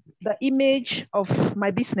work the image of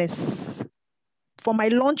my business for my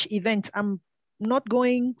launch event, I'm not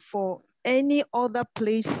going for any other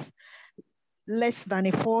place less than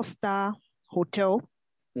a 4-star hotel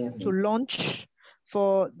to launch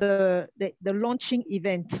for the launching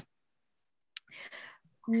event.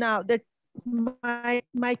 Now,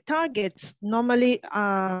 my targets normally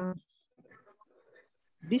are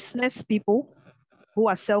business people who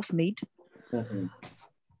are self-made,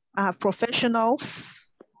 professionals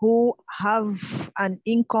who have an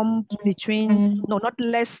income between, not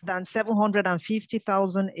less than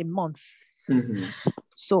 750,000 a month.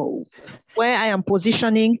 So where I am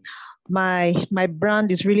positioning my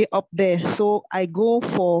brand is really up there. So I go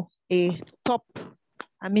for a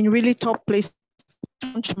really top place to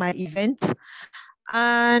launch my event.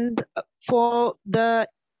 And for the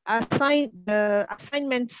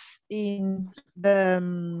assignments in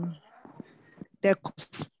the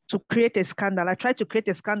course to create a scandal. I try to create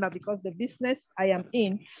a scandal because the business I am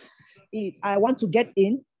in, I want to get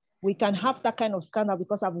in. We can have that kind of scandal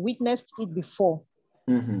because I've witnessed it before.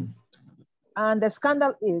 And the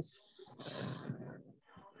scandal is,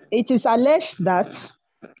 it is alleged that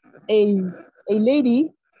a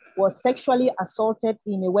lady was sexually assaulted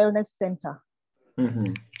in a wellness center.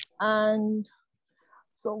 And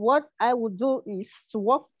so what I would do is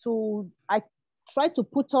I try to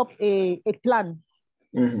put up a plan.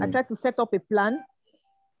 I try to set up a plan.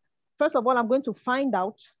 First of all, I'm going to find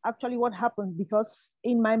out actually what happened, because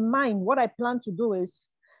in my mind, what I plan to do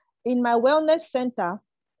is, in my wellness center,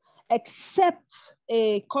 except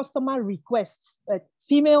a customer request,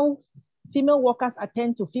 female workers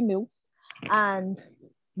attend to females and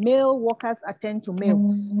male workers attend to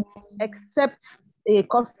males, except a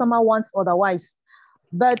customer wants otherwise.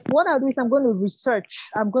 But what I'll do is I'm going to research.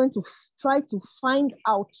 I'm going to try to find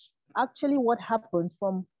out actually what happened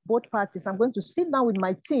from both parties. I'm going to sit down with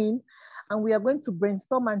my team and we are going to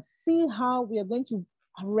brainstorm and see how we are going to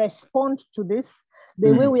respond to this,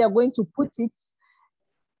 the way we are going to put it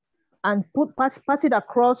and pass it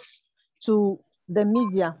across to the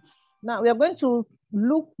media. Now we are going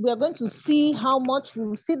to see how much, we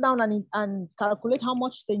will sit down and calculate how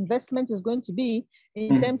much the investment is going to be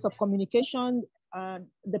in terms of communication,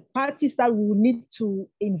 the parties that we will need to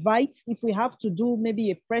invite. If we have to do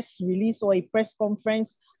maybe a press release or a press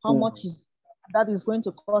conference, how much that is going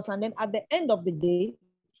to cost. And then at the end of the day,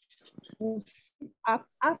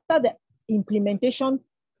 after the implementation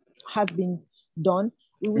has been done,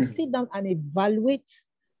 we will sit down and evaluate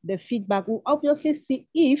the feedback. We'll obviously see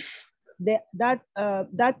if that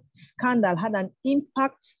scandal had an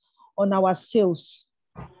impact on our sales,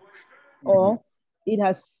 or it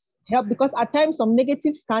has helped, because at times some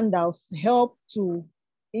negative scandals help to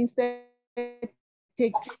instead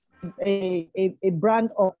take a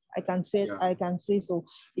brand up. I can say so.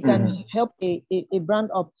 It can help a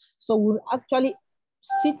brand up. So we'll actually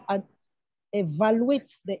sit and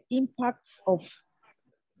evaluate the impact of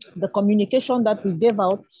the communication that we gave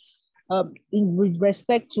out with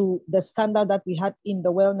respect to the scandal that we had in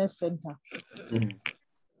the wellness center.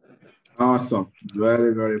 Awesome.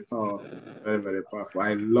 Very, very powerful. Very, very powerful.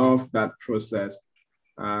 I love that process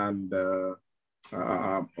and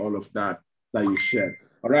all of that you shared.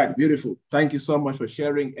 All right, beautiful. Thank you so much for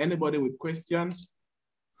sharing. Anybody with questions?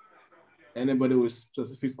 Anybody with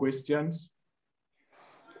specific questions?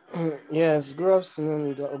 Yes, good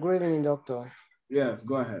afternoon. Good evening, doctor. Yes,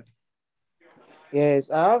 go ahead.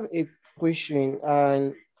 Yes, I have a question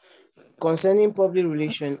and concerning public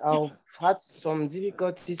relations. I've had some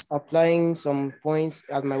difficulties applying some points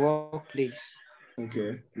at my workplace.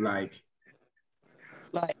 Okay, like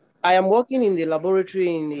I am working in the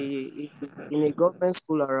laboratory in a government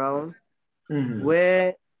school around,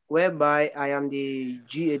 whereby I am the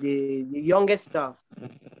youngest staff,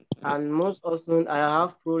 and most often I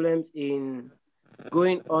have problems in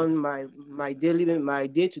going on my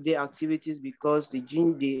day-to-day activities because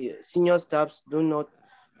the senior staffs do not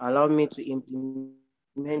allow me to implement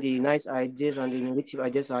the nice ideas and the innovative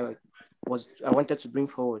ideas I wanted to bring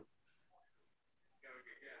forward.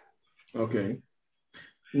 Okay.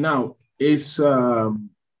 Now, is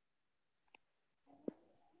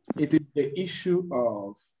it is the issue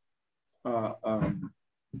of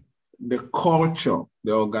the culture,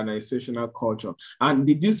 the organizational culture. And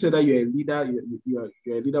did you say that you're a leader? You're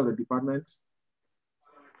a leader of the department?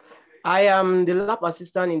 I am the lab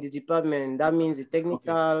assistant in the department. That means the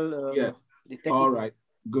technical. Okay. Yes. The technical. All right.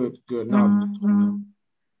 Good. Now,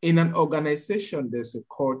 in an organization, there's a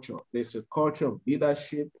culture. There's a culture of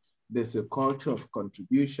leadership. There's a culture of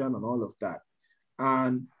contribution and all of that.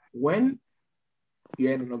 And when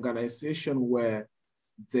you're in an organization where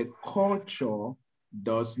the culture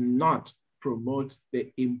does not promote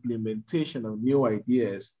the implementation of new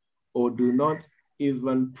ideas or do not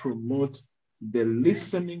even promote the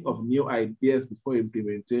listening of new ideas before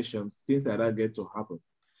implementation, things like that get to happen.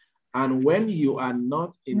 And when you are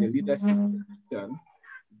not in a leadership position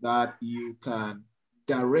that you can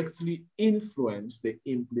directly influence the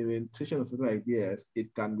implementation of certain ideas,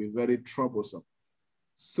 it can be very troublesome.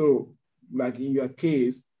 So, like in your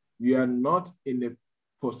case, you are not in a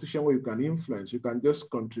position where you can influence. You can just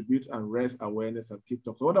contribute and raise awareness and keep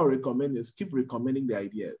talking. So what I recommend is keep recommending the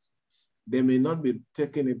ideas. They may not be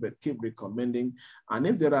taking it, but keep recommending. And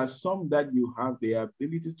if there are some that you have the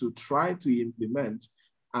ability to try to implement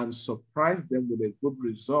and surprise them with a good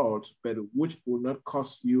result, but which will not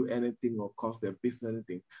cost you anything or cost their business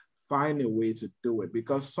anything, find a way to do it.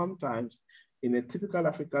 Because sometimes in a typical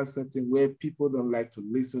African setting where people don't like to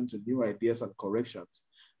listen to new ideas and corrections,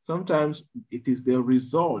 sometimes it is the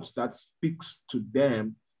result that speaks to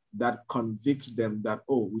them that convicts them that,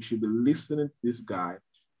 oh, we should be listening to this guy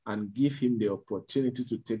and give him the opportunity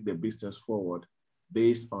to take the business forward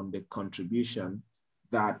based on the contribution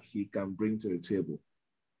that he can bring to the table.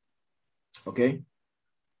 Okay?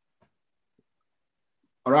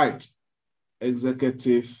 All right.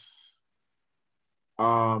 Executive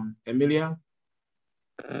Emilia?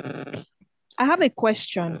 I have a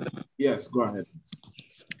question. Yes, go ahead.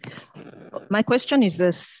 My question is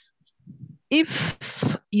this.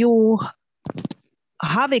 If you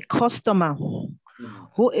have a customer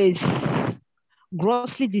who is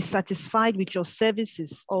grossly dissatisfied with your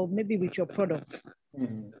services or maybe with your product,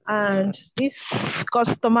 and this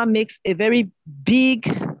customer makes a very big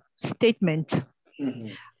statement,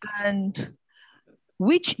 and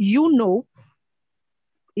which you know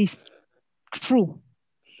is true.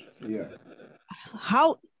 Yeah.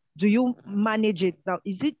 How do you manage it now?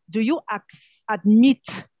 Do you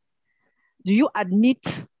admit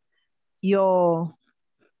your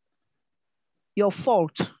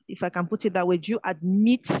fault, if I can put it that way? Do you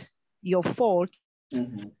admit your fault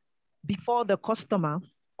before the customer,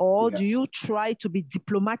 or do you try to be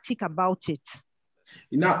diplomatic about it?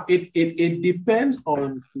 Now, it depends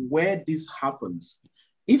on where this happens.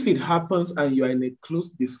 If it happens and you are in a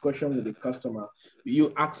close discussion with the customer,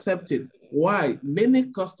 you accept it. Why?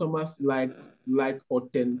 Many customers like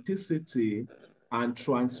authenticity and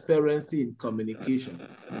transparency in communication.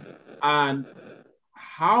 And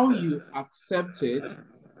how you accept it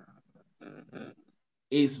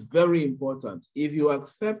is very important. If you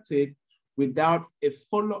accept it without a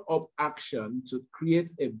follow-up action to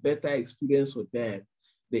create a better experience for them,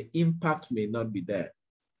 the impact may not be there.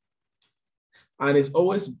 And it's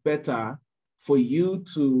always better for you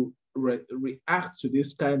to react to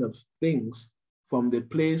these kind of things from the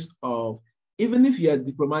place of, even if you are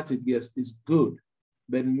diplomatic, yes, it's good,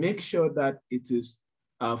 but make sure that it is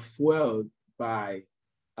fueled by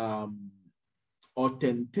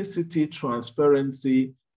authenticity,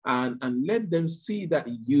 transparency, and let them see that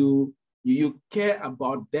you care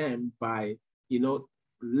about them by,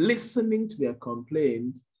 listening to their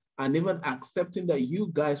complaint and even accepting that you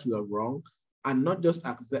guys were wrong, and not just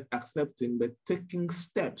accepting, but taking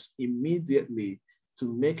steps immediately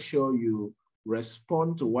to make sure you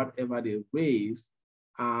respond to whatever they raise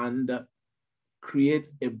and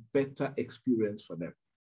create a better experience for them.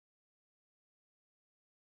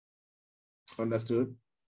 Understood?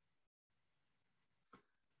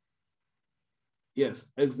 Yes,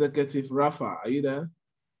 Executive Rafa, are you there?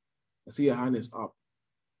 I see your hand is up.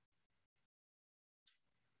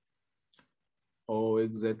 Oh,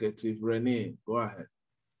 Executive Renee, go ahead.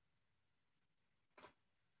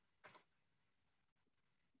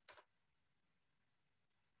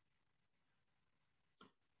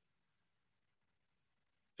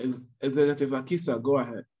 Executive Akisa, go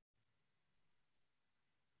ahead.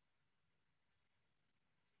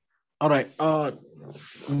 All right,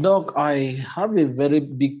 Doc, I have a very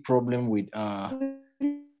big problem with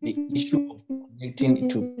the issue of connecting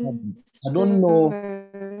to public. I don't know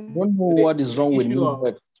what is wrong with me,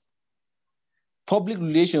 but public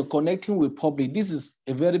relation, connecting with public, this is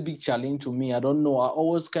a very big challenge to me. I don't know. I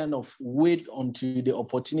always kind of wait until the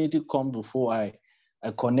opportunity comes before I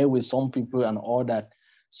connect with some people and all that.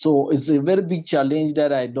 So it's a very big challenge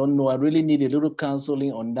that I don't know. I really need a little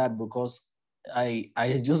counseling on that because I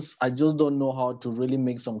just don't know how to really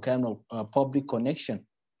make some kind of public connection.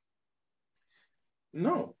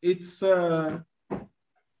 No, it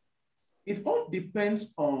all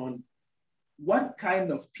depends on what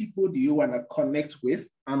kind of people do you want to connect with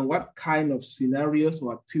and what kind of scenarios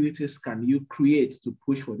or activities can you create to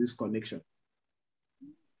push for this connection?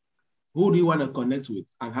 Who do you want to connect with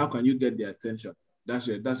and how can you get their attention? That's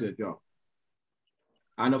your job.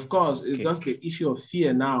 And of course, it's just the issue of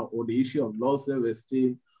fear now or the issue of low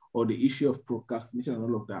self-esteem or the issue of procrastination and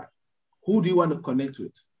all of that. Who do you want to connect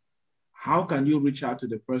with? How can you reach out to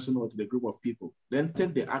the person or to the group of people? Then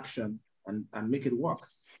take the action and make it work.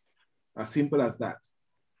 As simple as that.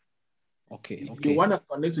 Okay. If you want to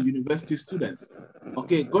connect to university students,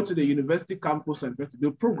 okay, go to the university campus and try to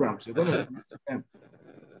do programs. You're going to connect to them.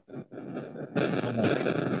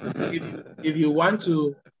 If you want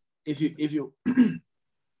to, if you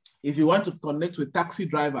want to connect with taxi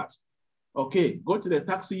drivers, okay, go to the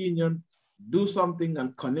taxi union, do something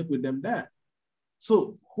and connect with them there.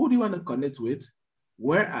 So who do you want to connect with?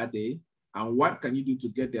 Where are they? And what can you do to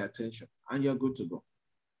get their attention? And you're good to go.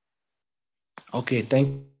 Okay, thank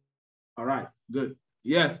you. All right, good.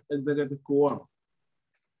 Yes, Executive Kuwam.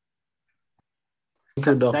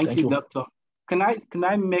 Thank you, Doctor. Can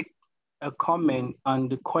I make a comment on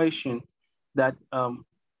the question that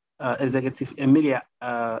Executive Emilia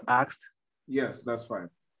asked? Yes, that's fine.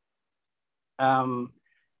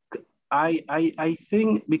 I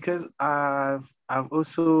think because I've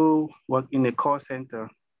also worked in a call center,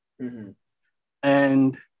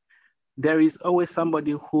 and there is always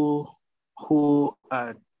somebody who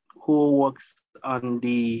works on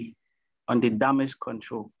the damage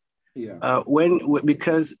control. Yeah.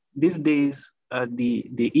 Because these days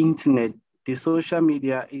the internet, the social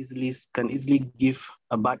media can easily give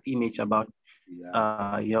a bad image about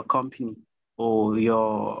your company or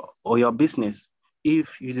your business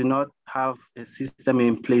if you do not have a system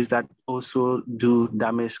in place that also do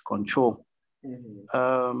damage control.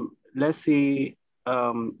 Let's say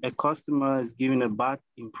a customer is giving a bad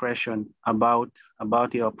impression about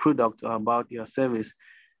your product or about your service.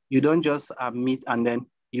 You don't just admit and then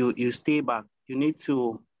you stay back. You need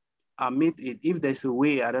to admit it. If there's a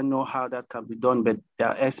way, I don't know how that can be done, but they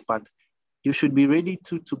are experts. You should be ready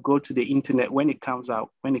to go to the internet when it comes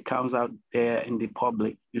out there in the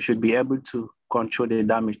public. You should be able to control the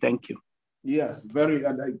damage. Thank you. Yes, very,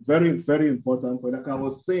 very important. Like I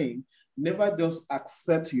was saying, never just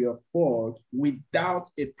accept your fault without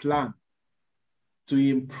a plan to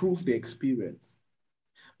improve the experience.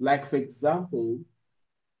 Like, for example,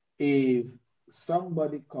 if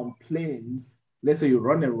somebody complains, let's say you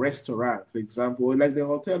run a restaurant, for example, like the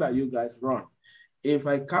hotel that you guys run. If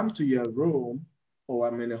I come to your room or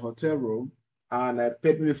I'm in a hotel room and I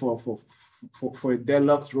paid me for a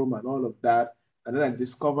deluxe room and all of that, and then I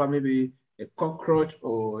discover maybe a cockroach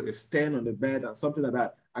or a stain on the bed and something like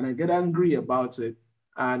that, and I get angry about it,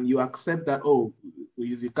 and you accept that, oh,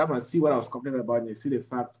 you come and see what I was complaining about and you see the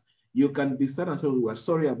fact, you can be sad and say, we're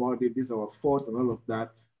sorry about it, this is our fault and all of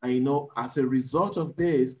that. And you know, as a result of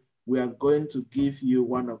this, we are going to give you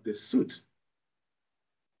one of the suits.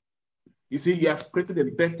 You see, you have created a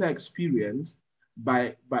better experience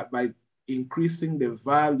by increasing the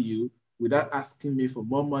value without asking me for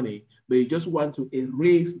more money, but you just want to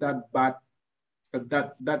erase that bad,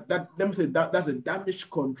 let me say that's a damage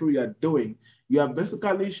control you are doing. You are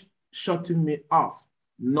basically shutting me off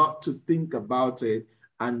not to think about it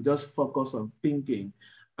and just focus on thinking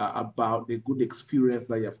about the good experience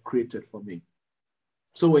that you have created for me.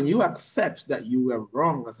 So when you accept that you were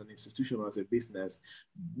wrong as an institution or as a business,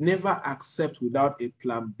 never accept without a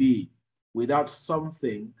plan B, without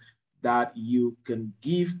something that you can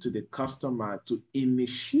give to the customer to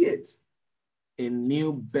initiate a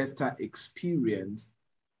new, better experience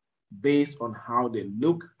based on how they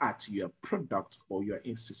look at your product or your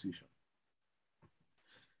institution.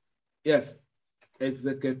 Yes,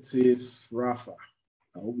 Executive Rafa.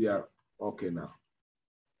 I hope you are okay now.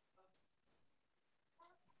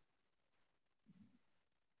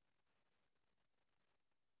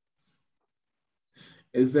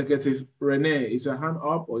 Executive Rene, is your hand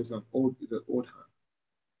up or is it an old hand?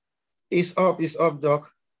 It's up,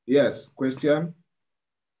 Doc. Yes, question?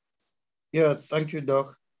 Yeah, thank you,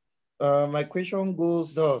 Doc. My question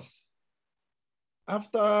goes thus.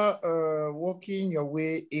 After working your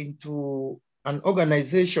way into an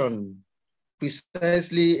organization,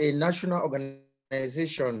 precisely a national organization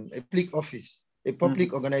organization, a public office, a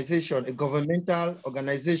public organization, a governmental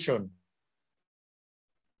organization.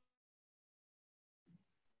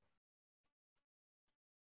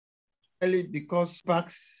 Because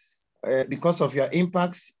of your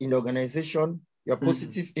impacts in the organization, your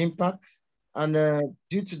positive impact, and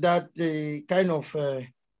due to that, they kind of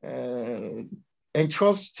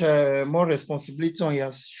entrust more responsibility on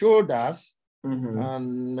your shoulders,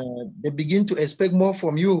 and they begin to expect more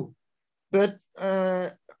from you. But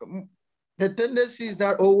the tendency is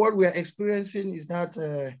that, or what we are experiencing is that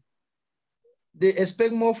they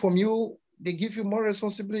expect more from you, they give you more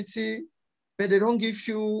responsibility, but they don't give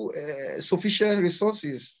you sufficient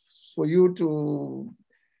resources for you to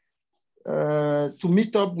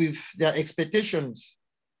meet up with their expectations.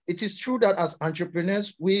 It is true that as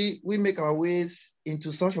entrepreneurs, we make our ways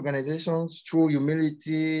into such organizations through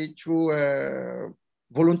humility, through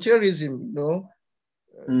volunteerism, you know,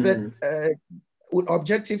 but with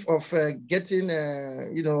objective of getting,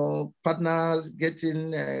 you know, partners,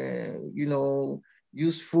 getting, you know,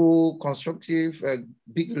 useful, constructive,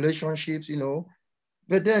 big relationships, you know.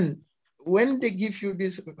 But then when they give you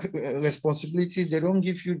these responsibilities, they don't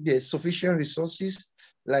give you the sufficient resources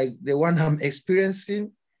like the one I'm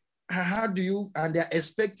experiencing. How do you, and they're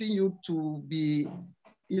expecting you to be,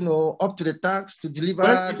 you know, up to the task to deliver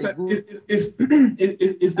the good. It's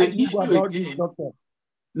the issue.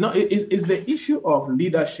 No, it's the issue of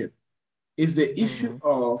leadership. It's the issue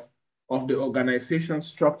of the organization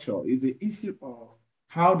structure. It's the issue of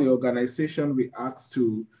how the organization reacts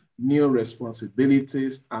to new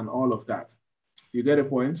responsibilities and all of that. You get a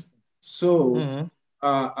point? So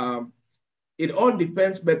it all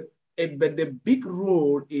depends, but the big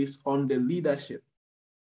role is on the leadership.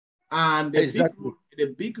 And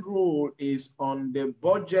the big role is on the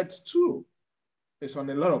budget too. It's on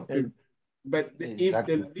a lot of things. But if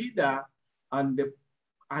the leader and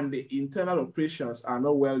the internal operations are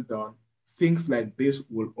not well done, things like this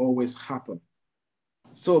will always happen.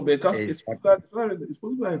 So because it's possible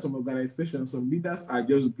in some organizations, some leaders are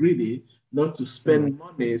just greedy not to spend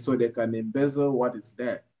money so they can embezzle what is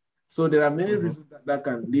there. So there are many reasons that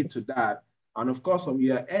can lead to that. And of course, on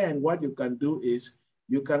your end, what you can do is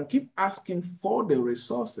you can keep asking for the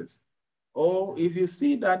resources. Or if you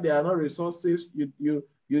see that there are no resources, you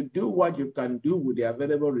do what you can do with the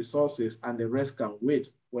available resources, and the rest can wait.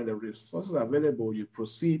 When the resources are available, you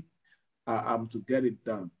proceed to get it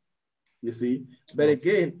done. You see? But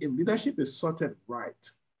again, if leadership is sorted right,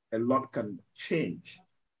 a lot can change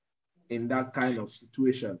in that kind of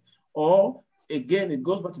situation. Or again, it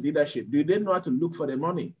goes back to leadership. Do they know how to look for the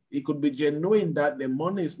money? It could be genuine that the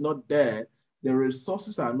money is not there, the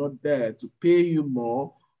resources are not there to pay you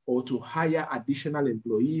more or to hire additional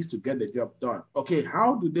employees to get the job done. Okay,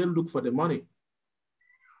 how do they look for the money?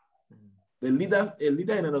 A leader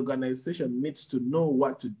in an organization needs to know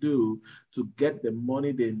what to do to get the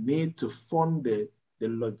money they need to fund the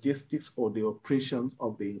logistics or the operations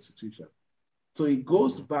of the institution. So it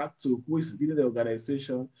goes back to who is leading the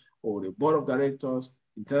organization, or the board of directors,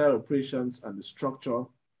 internal operations, and the structure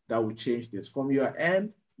that will change this. From your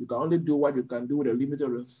end, you can only do what you can do with the limited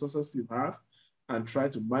resources you have, and try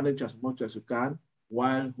to manage as much as you can,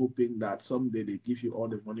 while hoping that someday they give you all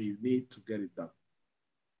the money you need to get it done.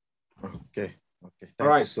 Okay.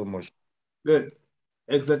 Thank you so much. Good.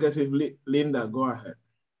 Executive Linda, go ahead.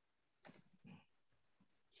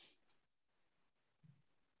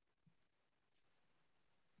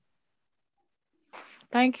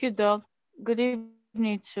 Thank you, Doc. Good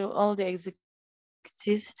evening to all the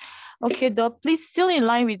executives. Okay, Doc, please, still in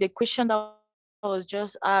line with the question that was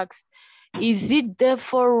just asked, is it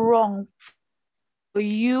therefore wrong for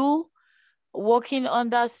you working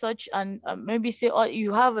under such an maybe say, oh,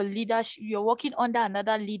 you have a leadership, you're working under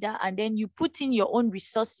another leader, and then you put in your own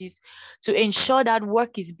resources to ensure that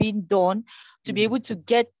work is being done to be able to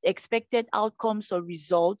get expected outcomes or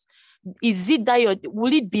results? Is it that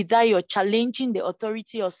will it be that you're challenging the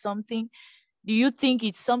authority or something? Do you think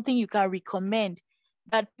it's something you can recommend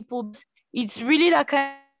that people, it's really that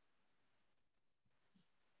kind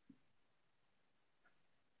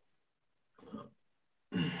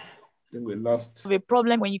I think we lost of a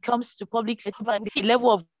problem when it comes to public sector, the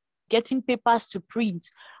level of getting papers to print,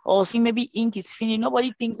 or seeing maybe ink is finished.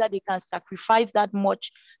 Nobody thinks that they can sacrifice that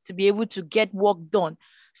much to be able to get work done.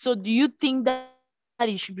 So do you think that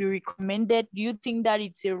it should be recommended? Do you think that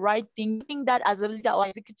it's a right thing? Do you think that as a leader or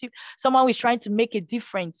executive, someone who is trying to make a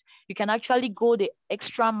difference, you can actually go the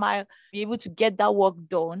extra mile, be able to get that work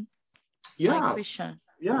done? Yeah,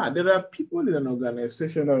 there are people in an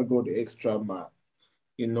organization that go the extra mile.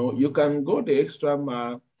 You know, you can go the extra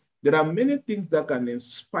mile There are many things that can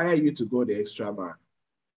inspire you to go the extra mile.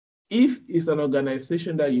 If it's an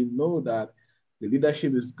organization that you know that the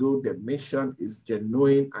leadership is good, the mission is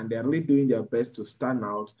genuine, and they're really doing their best to stand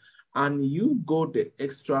out, and you go the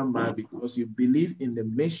extra mile because you believe in the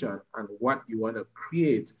mission and what you want to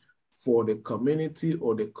create for the community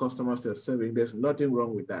or the customers you're serving, there's nothing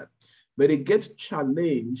wrong with that. But it gets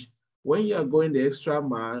challenged when you're going the extra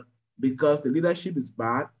mile because the leadership is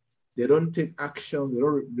bad, they don't take action,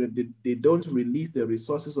 they don't release the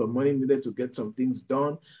resources or money needed to get some things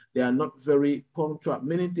done, they are not very punctual,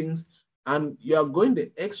 many things, and you are going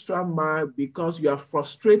the extra mile because you are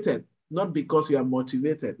frustrated, not because you are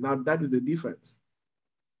motivated. Now that is the difference.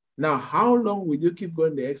 Now, how long will you keep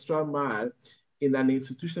going the extra mile in an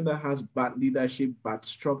institution that has bad leadership, bad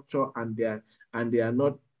structure, and they are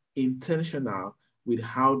not intentional with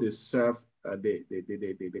how they serve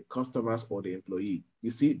the customers or the employee?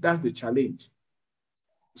 You see, that's the challenge.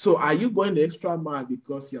 So are you going the extra mile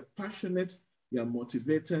because you're passionate, you're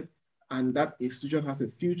motivated, and that institution has a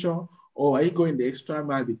future? Or are you going the extra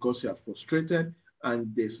mile because you're frustrated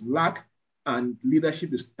and there's lack and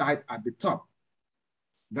leadership is tight at the top?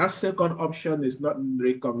 That second option is not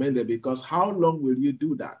recommended because how long will you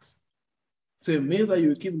do that? So it means that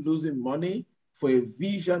you keep losing money for a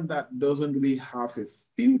vision that doesn't really have a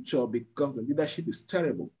future because the leadership is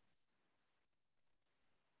terrible.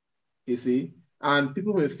 You see? And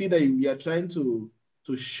people may feel that you are trying to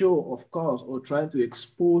show, of course, or trying to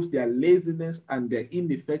expose their laziness and their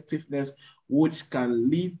ineffectiveness, which can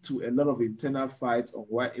lead to a lot of internal fights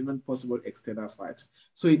or even possible external fights.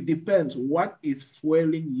 So it depends what is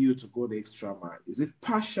fueling you to go the extra mile. Is it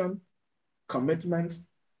passion, commitment,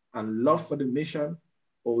 and love for the mission,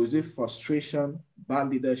 or is it frustration, bad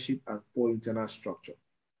leadership, and poor internal structure?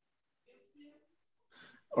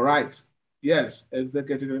 All right. Yes,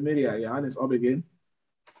 Executive Emilia, your hand is up again.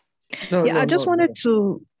 No, yeah, I just wanted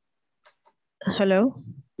to, hello?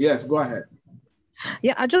 Yes, go ahead.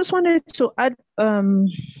 Yeah, I just wanted to add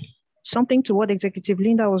something to what Executive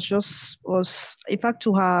Linda was in fact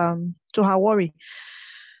to her worry.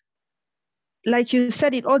 Like you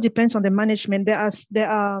said, it all depends on the management. There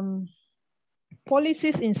are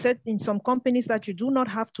policies in some companies that you do not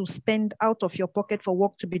have to spend out of your pocket for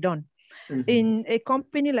work to be done. Mm-hmm. In a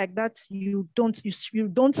company like that, you don't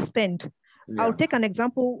spend. Yeah. I'll take an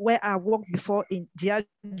example where I worked before in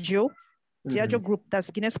Diageo Group, that's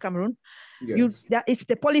Guinness Cameroon. Yes.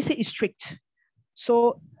 The policy is strict.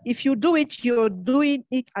 So if you do it, you're doing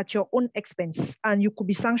it at your own expense and you could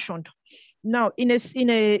be sanctioned. Now, in a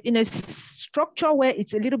structure where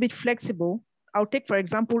it's a little bit flexible, I'll take, for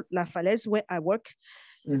example, La Falaise, where I work.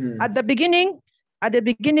 Mm-hmm. At the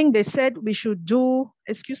beginning, they said we should do,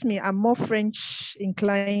 excuse me, I'm more French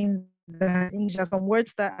inclined than English. There are some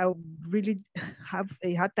words that I really have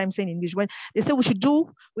a hard time saying in English. When they say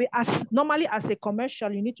normally as a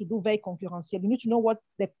commercial, you need to do very concurrentiel. You need to know what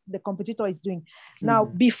the competitor is doing. Mm-hmm. Now,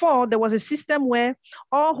 before there was a system where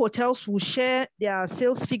all hotels will share their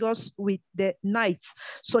sales figures with the night.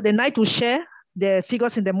 So the night will share the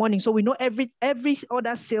figures in the morning. So we know every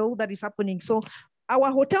other sale that is happening. So our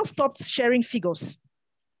hotel stopped sharing figures.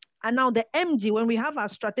 And now the MD, when we have our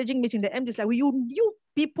strategic meeting, the MD is like, you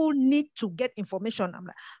people need to get information. I'm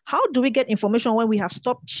like, how do we get information when we have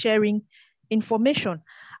stopped sharing information?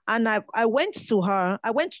 And I went to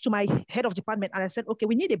my head of department and I said, okay,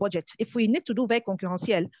 we need a budget. If we need to do very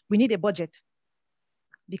concurrentiel, we need a budget.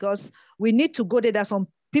 Because we need to go there. There are some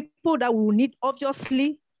people that will need,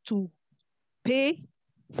 obviously, to pay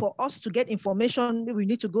for us to get information. We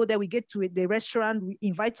need to go there. We get to the restaurant. We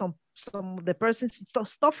invite some of the persons,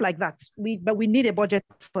 stuff like that. But we need a budget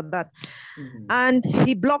for that. Mm-hmm. And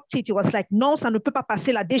he blocked it. He was like, non, ça ne peut pas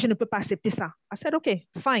passer là, je ne peux pas accepter ça. I said, okay,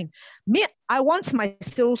 fine. Me, I want my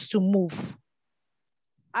sales to move.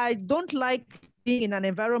 I don't like being in an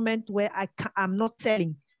environment where I'm not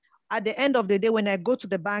selling. At the end of the day, when I go to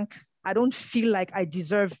the bank, I don't feel like I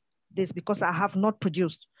deserve this because I have not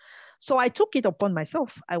produced. So I took it upon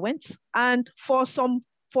myself. I went, and for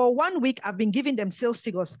 1 week, I've been giving them sales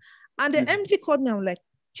figures. And the MD called me, I'm like,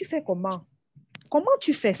 tu fais comment? Comment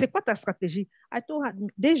tu fais? C'est quoi ta stratégie? I told her,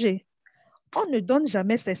 DG, on ne donne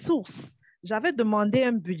jamais ses sources. J'avais demandé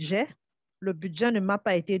un budget. Le budget ne m'a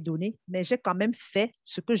pas été donné, mais j'ai quand même fait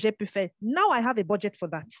ce que j'ai pu faire. Now I have a budget for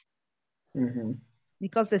that. Mm-hmm.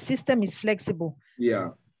 Because the system is flexible. Yeah.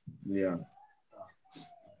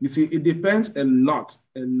 You see, it depends a lot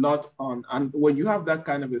on, and when you have that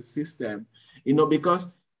kind of a system, because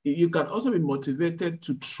you can also be motivated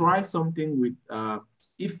to try something with,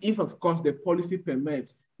 if of course the policy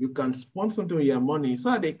permits, You can sponsor something with your money so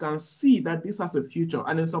that they can see that this has a future.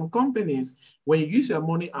 And in some companies, when you use your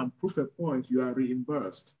money and prove a point, you are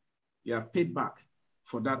reimbursed. You are paid back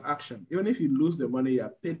for that action. Even if you lose the money, you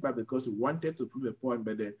are paid back because you wanted to prove a point,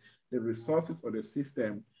 but the resources or the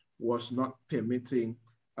system was not permitting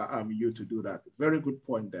you to do that. Very good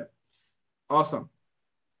point there. Awesome.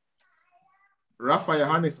 Rafa, your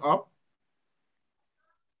hand is up.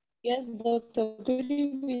 Yes, doctor. Good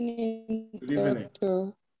evening, Good evening.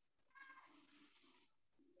 doctor.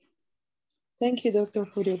 Thank you, doctor,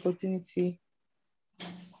 for the opportunity.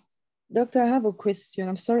 Doctor, I have a question.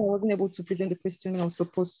 I'm sorry I wasn't able to present the question I was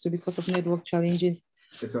supposed to because of network challenges.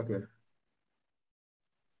 It's okay.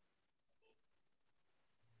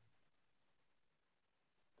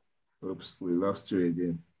 Oops, we lost you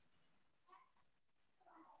again.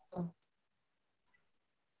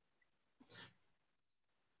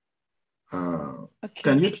 Okay.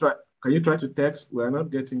 Can you try to text? We are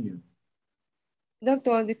not getting you.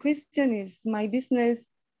 Doctor, the question is, my business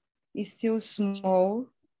is still small.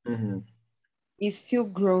 It's still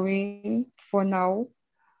growing for now.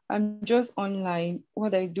 I'm just online.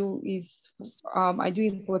 What I do is I do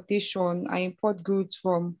importation. I import goods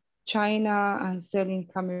from China and sell in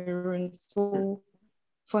Cameroon. So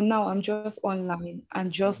for now, I'm just online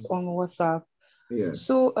and just on WhatsApp. Yeah.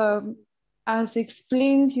 So as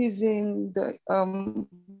explained using the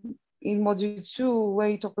in module 2, where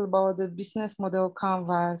you talk about the business model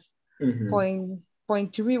canvas,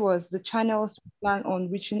 point 3 was the channels we plan on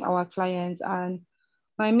reaching our clients, and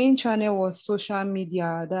my main channel was social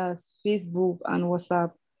media, that's Facebook and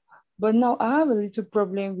WhatsApp. But now I have a little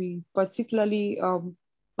problem with, particularly,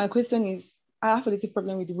 my question is, I have a little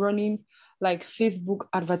problem with running like Facebook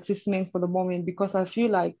advertisements for the moment, because I feel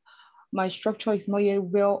like my structure is not yet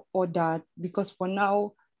well ordered, because for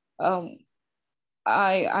now,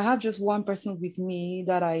 I have just one person with me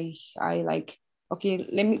that I like, okay,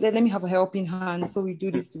 let me have a helping hand. So we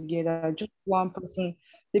do this together, just one person.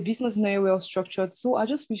 The business is not well structured. So I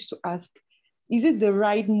just wish to ask, is it the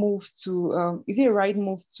right move to,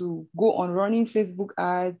 go on running Facebook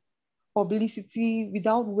ads, publicity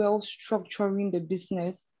without well structuring the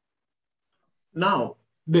business? Now,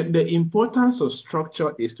 the importance of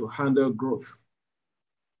structure is to handle growth.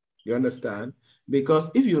 You understand? Because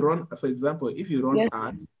if you run, for example, if you run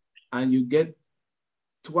ads and you get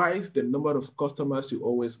twice the number of customers you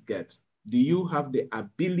always get, do you have the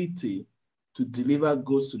ability to deliver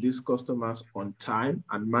goods to these customers on time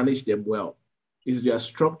and manage them well? Is your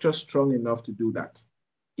structure strong enough to do that?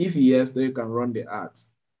 If yes, then you can run the ads.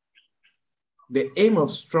 The aim of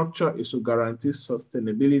structure is to guarantee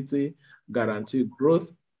sustainability, guarantee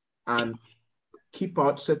growth, and keep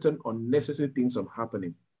out certain unnecessary things from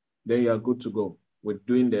happening. Then you are good to go with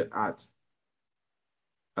doing the ads.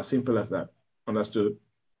 As simple as that. Understood?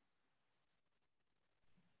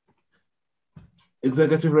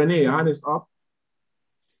 Executive Renee, your hand is up.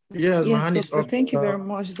 Yes, my hand is up. Thank you very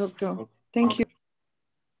much, doctor. Thank you.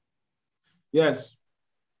 Yes.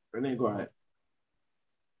 Renee, go ahead.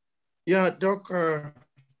 Yeah, Doc,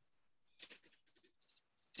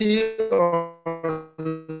 still on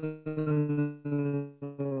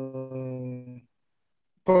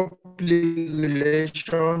public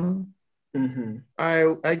relation.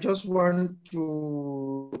 I just want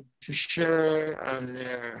to share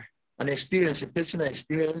an experience, a personal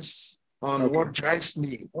experience on what drives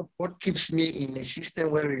me, what keeps me in a system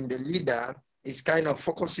wherein the leader is kind of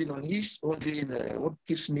focusing on his own doing, what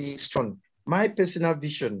keeps me strong. My personal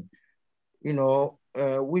vision, you know,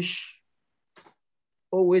 which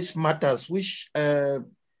always matters, which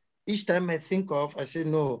each time I think of, I say,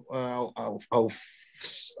 no, I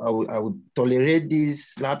will tolerate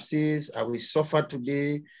these lapses. I will suffer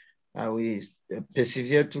today. I will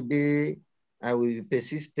persevere today. I will be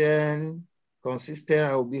persistent,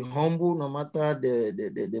 consistent. I will be humble no matter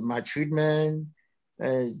the maltreatment,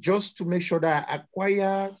 just to make sure that I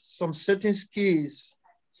acquire some certain skills,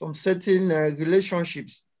 some certain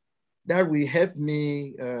relationships that will help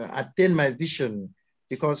me attain my vision.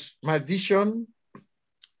 Because my vision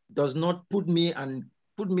does not put me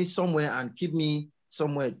somewhere and keep me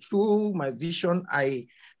somewhere. Through my vision, I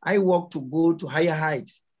work to go to higher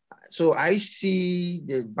heights. So I see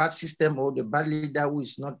the bad system or the bad leader who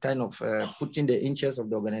is not kind of putting the interests of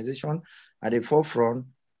the organization at the forefront.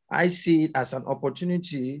 I see it as an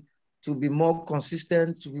opportunity to be more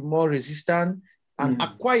consistent, to be more resistant, and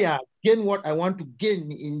gain what I want to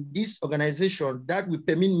gain in this organization that will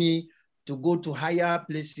permit me to go to higher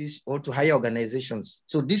places or to higher organizations.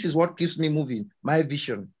 So this is what keeps me moving, my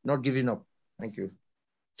vision, not giving up. Thank you.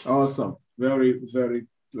 Awesome. Very, very,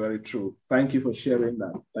 very true. Thank you for sharing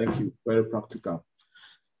that. Thank you. Very practical.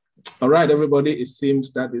 All right, everybody, it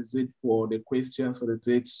seems that is it for the questions for the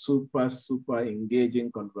day. Super, super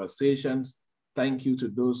engaging conversations. Thank you to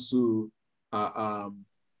those who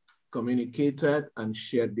communicated and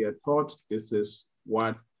shared their thoughts. This is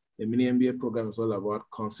what the mini MBA program is all about: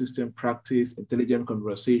 consistent practice, intelligent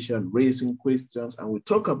conversation, raising questions, and we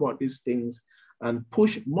talk about these things and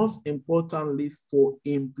push, most importantly, for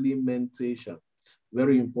implementation.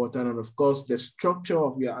 Very important. And of course, the structure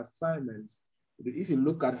of your assignments. If you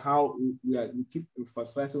look at how we keep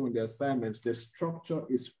emphasizing on the assignments, the structure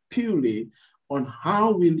is purely on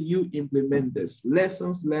how will you implement this,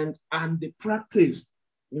 lessons learned and the practice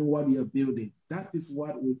in what you're building. That is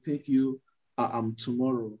what will take you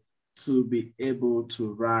tomorrow to be able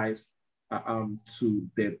to rise to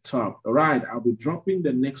the top. All right, I'll be dropping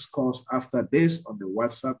the next course after this on the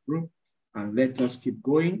WhatsApp group, and let us keep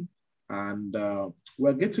going. And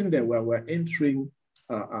we're getting there where we're entering,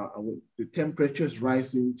 the temperature is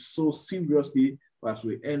rising so seriously as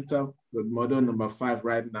we enter the model number 5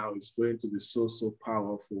 right now. It's going to be so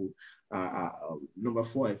powerful. Number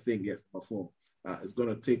 4, I think, yes, number 4. It's going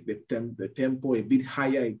to take the tempo a bit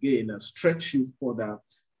higher again and stretch you further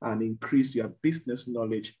and increase your business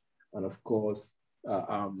knowledge and, of course,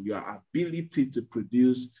 your ability to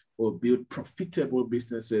produce or build profitable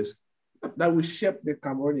businesses that will shape the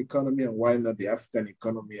Cameroon economy and why not the African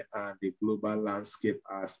economy and the global landscape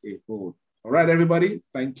as a whole. All right, everybody,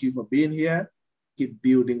 thank you for being here. Keep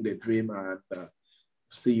building the dream, and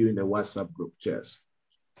see you in the WhatsApp group. Cheers.